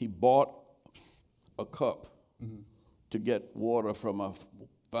 He bought a cup mm-hmm. to get water from a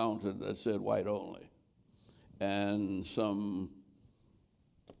fountain that said white only. And some,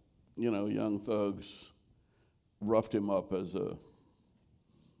 young thugs roughed him up as a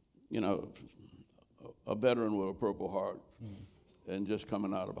veteran with a Purple Heart mm-hmm. and just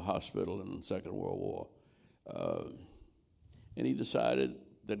coming out of a hospital in the Second World War. And he decided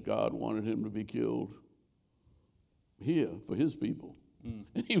that God wanted him to be killed here for his people.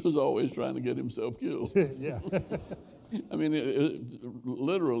 And he was always trying to get himself killed. Yeah. I mean,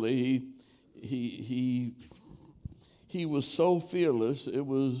 literally, he was so fearless. It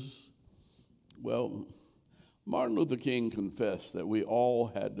was, well, Martin Luther King confessed that we all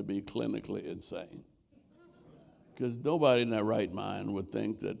had to be clinically insane, because nobody in their right mind would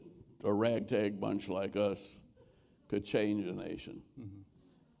think that a ragtag bunch like us could change a nation.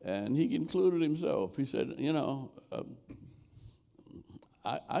 And he included himself. He said, you know,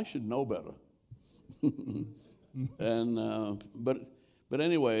 I should know better. And but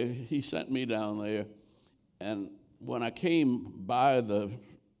anyway, he sent me down there, and when I came by the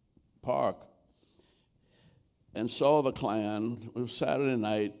park and saw the Klan, it was Saturday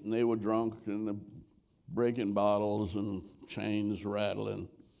night, and they were drunk and breaking bottles and chains rattling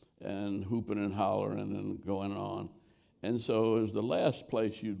and hooping and hollering and going on. And so it was the last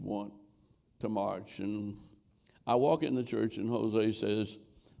place you'd want to march. And I walk in the church, and Jose says,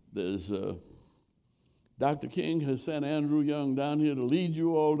 there's Dr. King has sent Andrew Young down here to lead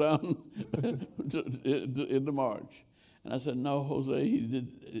you all down in the march. And I said, no, Jose.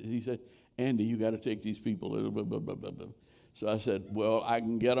 He said, Andy, you got to take these people. So I said, well, I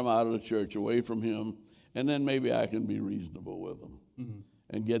can get them out of the church away from him, and then maybe I can be reasonable with them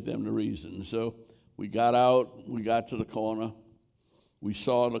and get them to reason. So we got out, we got to the corner, we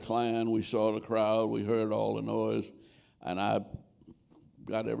saw the Klan, we saw the crowd, we heard all the noise, and I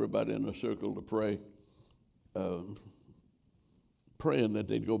got everybody in a circle to pray, praying that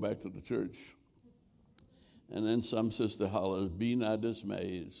they'd go back to the church. And then some sister hollers, be not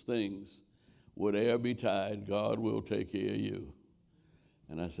dismayed, things, whate'er betide, God will take care of you.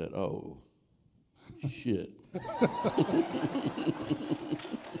 And I said, oh, shit.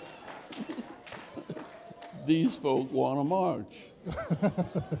 These folk want to march.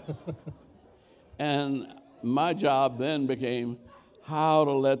 And my job then became how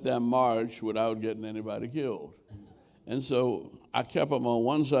to let them march without getting anybody killed. And so I kept them on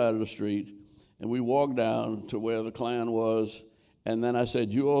one side of the street, and we walked down to where the Klan was, and then I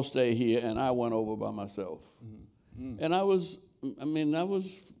said, you all stay here, and I went over by myself. And I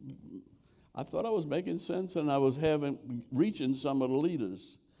thought I was making sense, and I was reaching some of the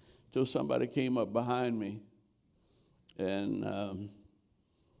leaders till somebody came up behind me, and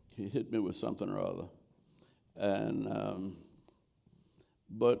he hit me with something or other. And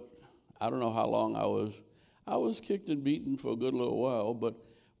but I don't know how long I was kicked and beaten for a good little while, but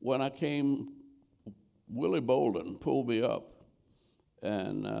when I came, Willie Bolden pulled me up,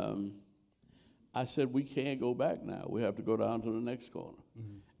 and I said, we can't go back now. We have to go down to the next corner.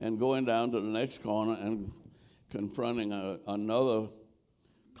 And going down to the next corner and confronting another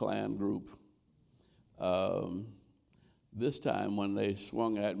Klan group, this time when they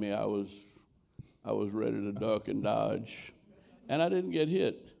swung at me, I was ready to duck and dodge, and I didn't get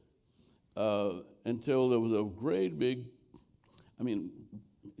hit until there was a great big,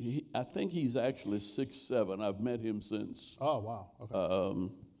 I think he's actually 6'7". I've met him since. Oh, wow.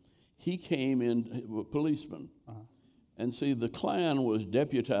 Okay. He came in, a policeman. And see, the Klan was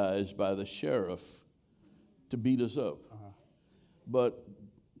deputized by the sheriff to beat us up. But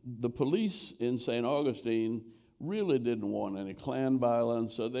the police in St. Augustine really didn't want any Klan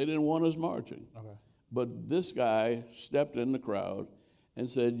violence, so they didn't want us marching. Okay. But this guy stepped in the crowd and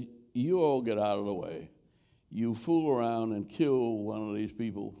said, you all get out of the way. You fool around and kill some of these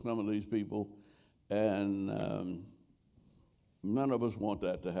people, and none of us want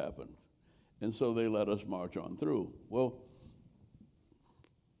that to happen. And so they let us march on through. Well,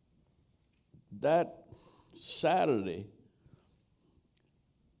 that Saturday,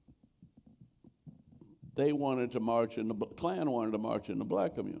 they wanted to march in the Klan wanted to march in the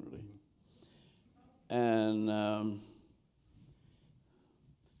black community. And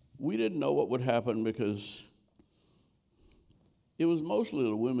we didn't know what would happen because it was mostly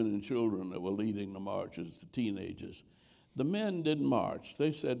the women and children that were leading the marches, the teenagers. The men didn't march.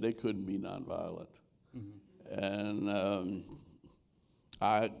 They said they couldn't be nonviolent. And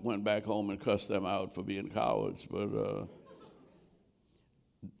I went back home and cussed them out for being cowards. But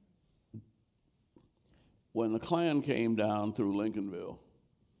when the Klan came down through Lincolnville,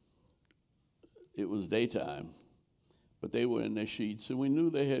 it was daytime, but they were in their sheets, and we knew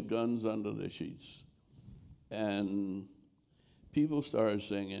they had guns under their sheets. And people started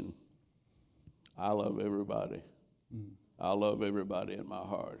singing, I love everybody. I love everybody in my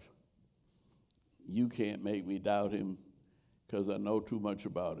heart. You can't make me doubt him because I know too much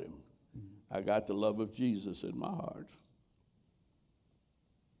about him. I got the love of Jesus in my heart.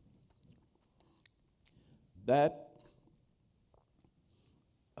 That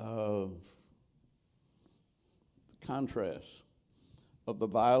contrast of the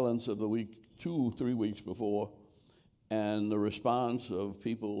violence of the week, 2-3 weeks before, and the response of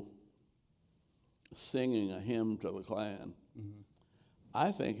people singing a hymn to the Klan,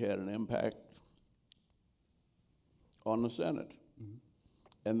 I think had an impact on the Senate.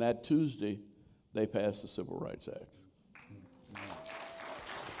 And that Tuesday, they passed the Civil Rights Act.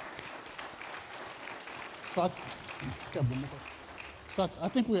 So I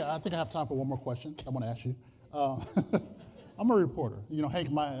think I have time for one more question. I want to ask you. I'm a reporter. You know, Hank,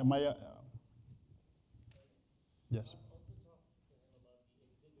 yes.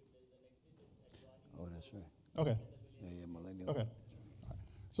 Oh, that's right. Okay. Yeah, millennial. Okay. All right.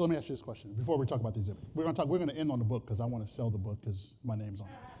 So let me ask you this question before we talk about the exhibit. We're going to end on the book because I want to sell the book because my name's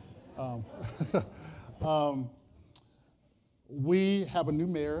on it. We have a new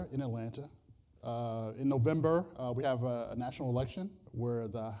mayor in Atlanta. In November, we have a national election where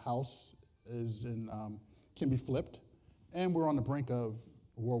the House can be flipped, and we're on the brink of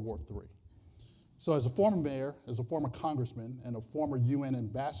World War III. So as a former mayor, as a former congressman, and a former UN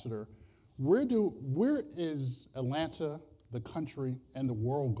ambassador, where is Atlanta, the country, and the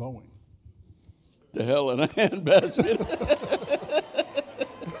world going? The hell in a handbasket.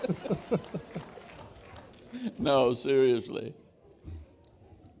 No, seriously.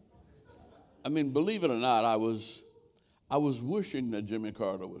 I mean, believe it or not, I was wishing that Jimmy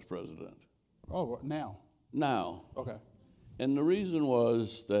Carter was president. Oh, now? Now. Okay. And the reason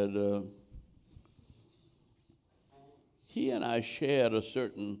was that he and I shared a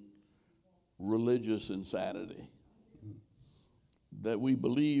certain religious insanity, that we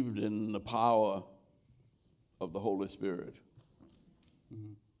believed in the power of the Holy Spirit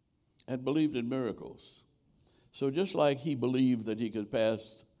and believed in miracles. So just like he believed that he could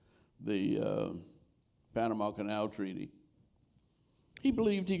pass the Panama Canal Treaty, he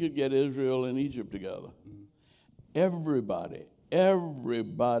believed he could get Israel and Egypt together. Everybody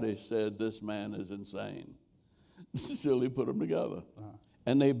said this man is insane. Still, he put them together.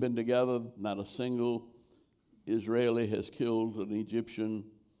 And they've been together. Not a single Israeli has killed an Egyptian,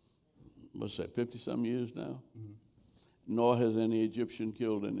 what's that, 50-some years now? Nor has any Egyptian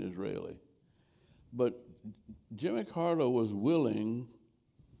killed an Israeli. But Jimmy Carter was willing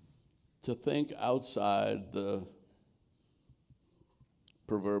to think outside the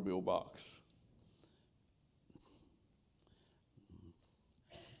proverbial box.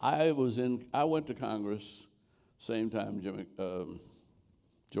 I went to Congress same time Joe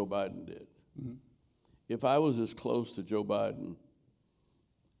Biden did. If I was as close to Joe Biden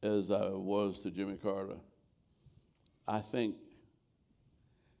as I was to Jimmy Carter, I think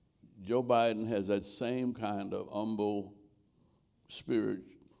Joe Biden has that same kind of humble spirit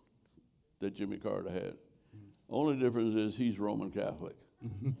that Jimmy Carter had. Only difference is he's Roman Catholic.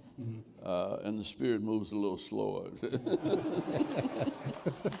 And the spirit moves a little slower.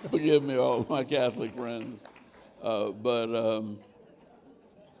 Forgive me, all my Catholic friends.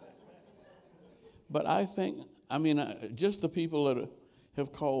 But I think, just the people that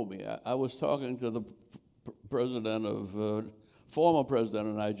have called me. I was talking to the former president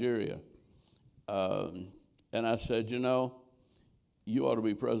of Nigeria, and I said, you ought to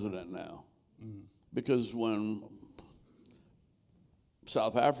be president now. Because when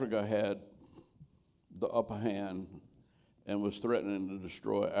South Africa had the upper hand and was threatening to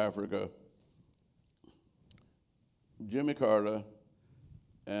destroy Africa, Jimmy Carter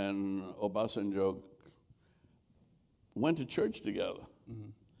and Obasanjo went to church together.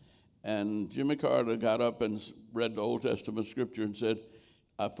 And Jimmy Carter got up and read the Old Testament scripture and said,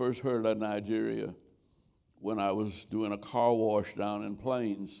 I first heard of Nigeria when I was doing a car wash down in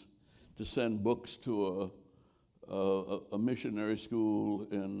Plains to send books to a missionary school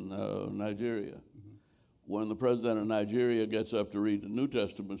in Nigeria. When the president of Nigeria gets up to read the New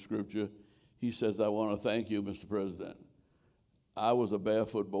Testament scripture, he says, I want to thank you, Mr. President. I was a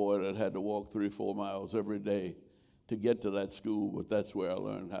barefoot boy that had to walk 3-4 miles every day to get to that school, but that's where I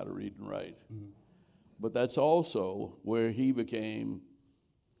learned how to read and write. But that's also where he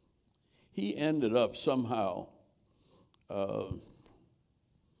ended up somehow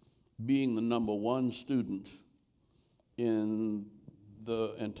being the #1 student in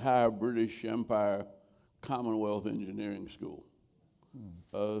the entire British Empire Commonwealth Engineering School.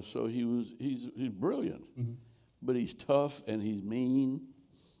 So he's brilliant, but he's tough and he's mean,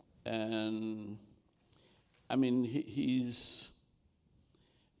 and he's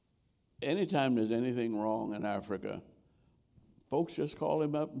anytime there's anything wrong in Africa, folks just call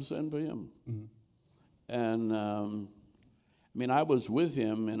him up and send for him. And I was with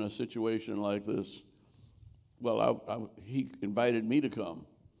him in a situation like this. Well, he invited me to come,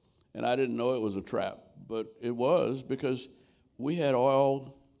 and I didn't know it was a trap, but it was because we had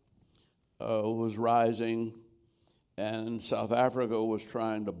oil was rising, and South Africa was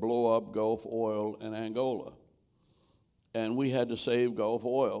trying to blow up Gulf oil in Angola. And we had to save Gulf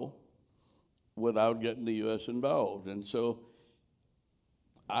oil without getting the U.S. involved. And so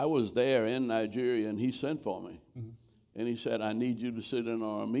I was there in Nigeria, and he sent for me. Mm-hmm. And he said, I need you to sit in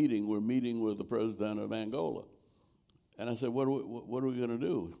on a meeting. We're meeting with the president of Angola. And I said, what are we going to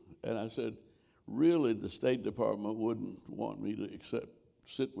do? And I said, really, the State Department wouldn't want me to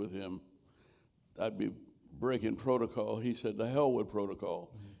sit with him. I'd be breaking protocol. He said, the hell with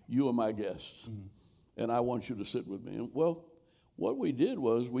protocol. Mm-hmm. You are my guests, mm-hmm. and I want you to sit with me. And, well, what we did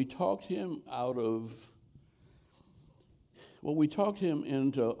was we talked him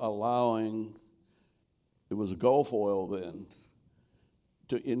into allowing, it was Gulf oil then,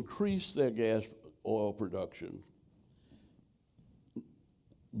 to increase their gas oil production.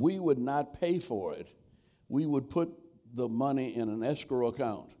 We would not pay for it. We would put the money in an escrow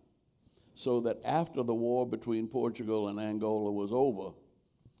account so that after the war between Portugal and Angola was over,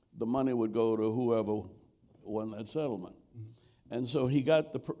 the money would go to whoever won that settlement. Mm-hmm. And so he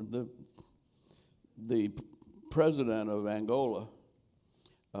got the president of Angola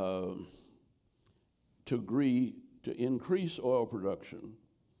to agree to increase oil production.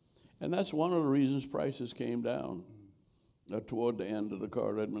 And that's one of the reasons prices came down toward the end of the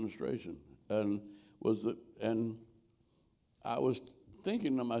Carter administration. And I was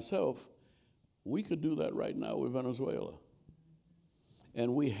thinking to myself, we could do that right now with Venezuela.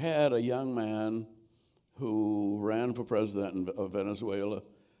 And we had a young man who ran for president of Venezuela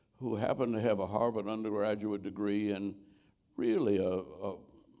who happened to have a Harvard undergraduate degree and really a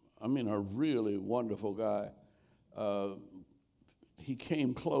really wonderful guy. He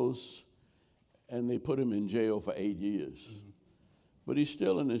came close, and they put him in jail for 8 years. Mm-hmm. But he's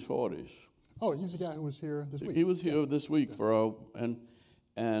still in his 40s. Oh, he's the guy who was here this week. He was here this week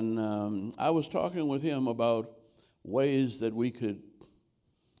and I was talking with him about ways that we could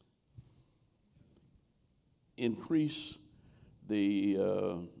increase the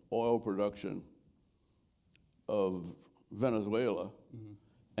oil production of Venezuela, mm-hmm.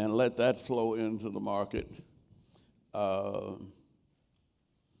 and let that flow into the market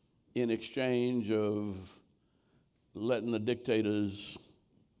in exchange of letting the dictators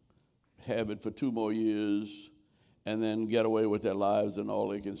have it for 2 more years and then get away with their lives and all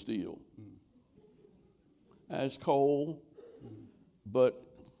they can steal. Mm. It's cold, but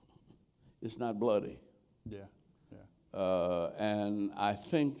it's not bloody. Yeah. And I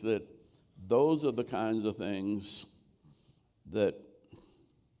think that those are the kinds of things that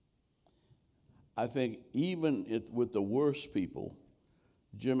I think even with the worst people,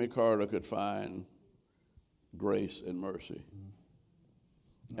 Jimmy Carter could find grace and mercy.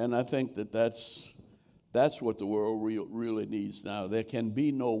 Mm-hmm. And I think that's what the world really needs now. There can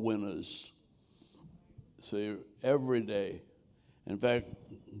be no winners. See, every day. In fact,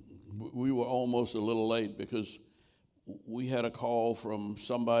 we were almost a little late because we had a call from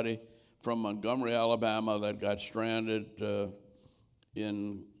somebody from Montgomery, Alabama that got stranded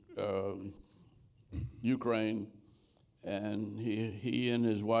in Ukraine, and he and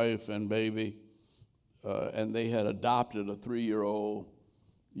his wife and baby, and they had adopted a 3-year-old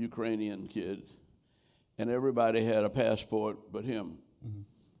Ukrainian kid, and everybody had a passport but him. Mm-hmm.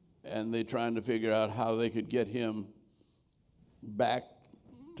 And they're trying to figure out how they could get him back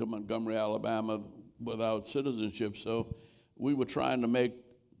to Montgomery, Alabama without citizenship. So we were trying to make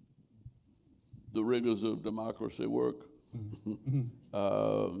the rigors of democracy work.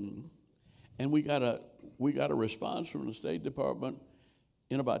 Mm-hmm. And we got a response from the State Department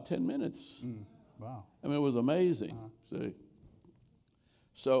in about 10 minutes. Mm. Wow. I mean, it was amazing. See?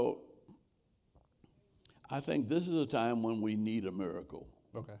 So I think this is a time when we need a miracle.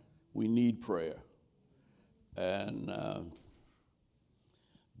 Okay. We need prayer. And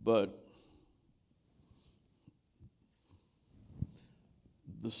but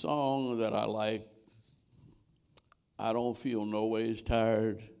the song that I like, I don't feel no ways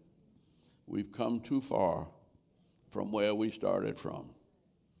tired. We've come too far from where we started from.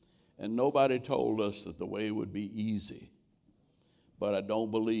 And nobody told us that the way would be easy. But I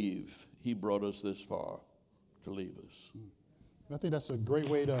don't believe he brought us this far to leave us. I think that's a great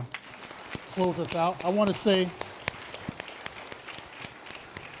way to close us out. I want to say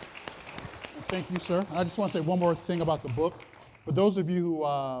thank you, sir. I just want to say one more thing about the book. For those of you who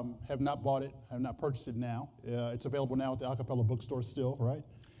have not bought it, have not purchased it now, it's available now at the Acapella bookstore still, right?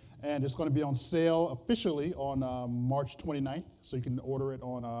 And it's going to be on sale officially on March 29th, so you can order it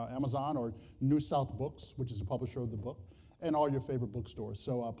on Amazon or New South Books, which is the publisher of the book. and all your favorite bookstores.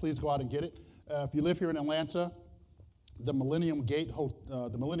 So please go out and get it. If you live here in Atlanta, the Millennium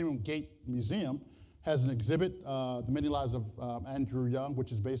Gate Museum has an exhibit, The Many Lives of Andrew Young,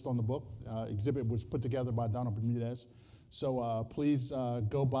 which is based on the book. Exhibit was put together by Don Bermudez. So please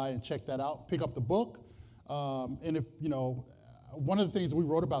go by and check that out. Pick up the book. And if, one of the things that we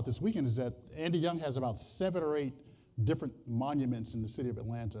wrote about this weekend is that Andy Young has about 7 or 8 different monuments in the city of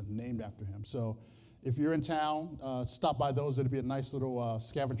Atlanta named after him. So if you're in town, stop by those. It'll be a nice little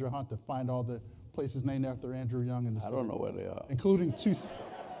scavenger hunt to find all the places named after Andrew Young in the city. I don't know where they are. Including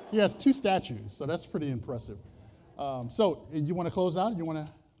he has 2 statues, so that's pretty impressive. So you want to close out? You want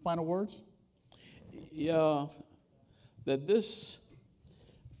to final words? Yeah,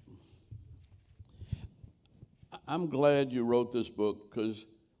 I'm glad you wrote this book, because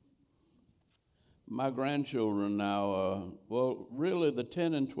my grandchildren now, really the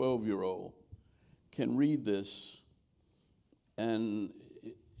 10 and 12-year-old can read this, and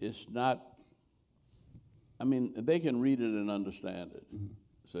it's not, they can read it and understand it,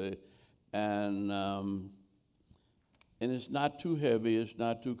 see? And it's not too heavy, it's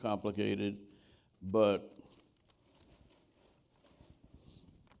not too complicated, but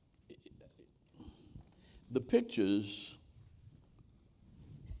the pictures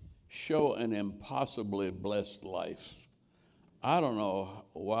show an impossibly blessed life. I don't know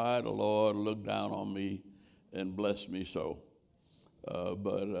why the Lord looked down on me and blessed me so,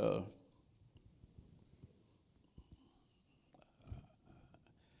 but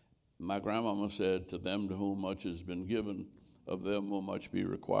my grandmama said, "To them to whom much has been given, of them will much be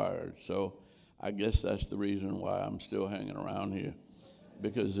required." So I guess that's the reason why I'm still hanging around here,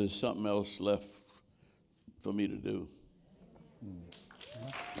 because there's something else left for me to do.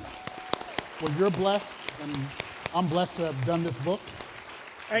 Well, you're blessed, and I'm blessed to have done this book.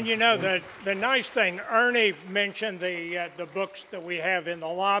 And the nice thing, Ernie mentioned the books that we have in the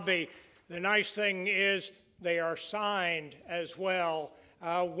lobby. The nice thing is they are signed as well.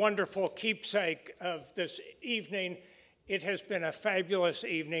 A wonderful keepsake of this evening. It has been a fabulous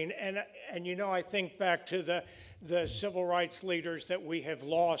evening, and I think back to the civil rights leaders that we have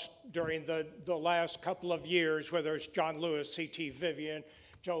lost during the last couple of years, whether it's John Lewis, C.T. Vivian,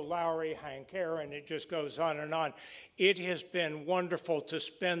 Joe Lowry, Hank Aaron, it just goes on and on. It has been wonderful to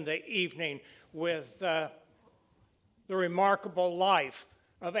spend the evening with the remarkable life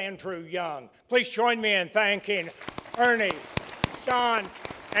of Andrew Young. Please join me in thanking Ernie, Don,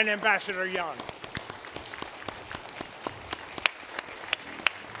 and Ambassador Young.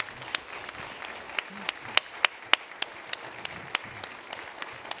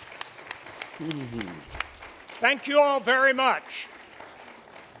 Thank you all very much.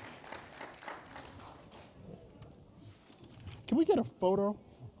 Can we get a photo?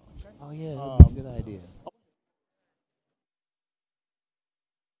 Oh, yeah, that'd be a good idea.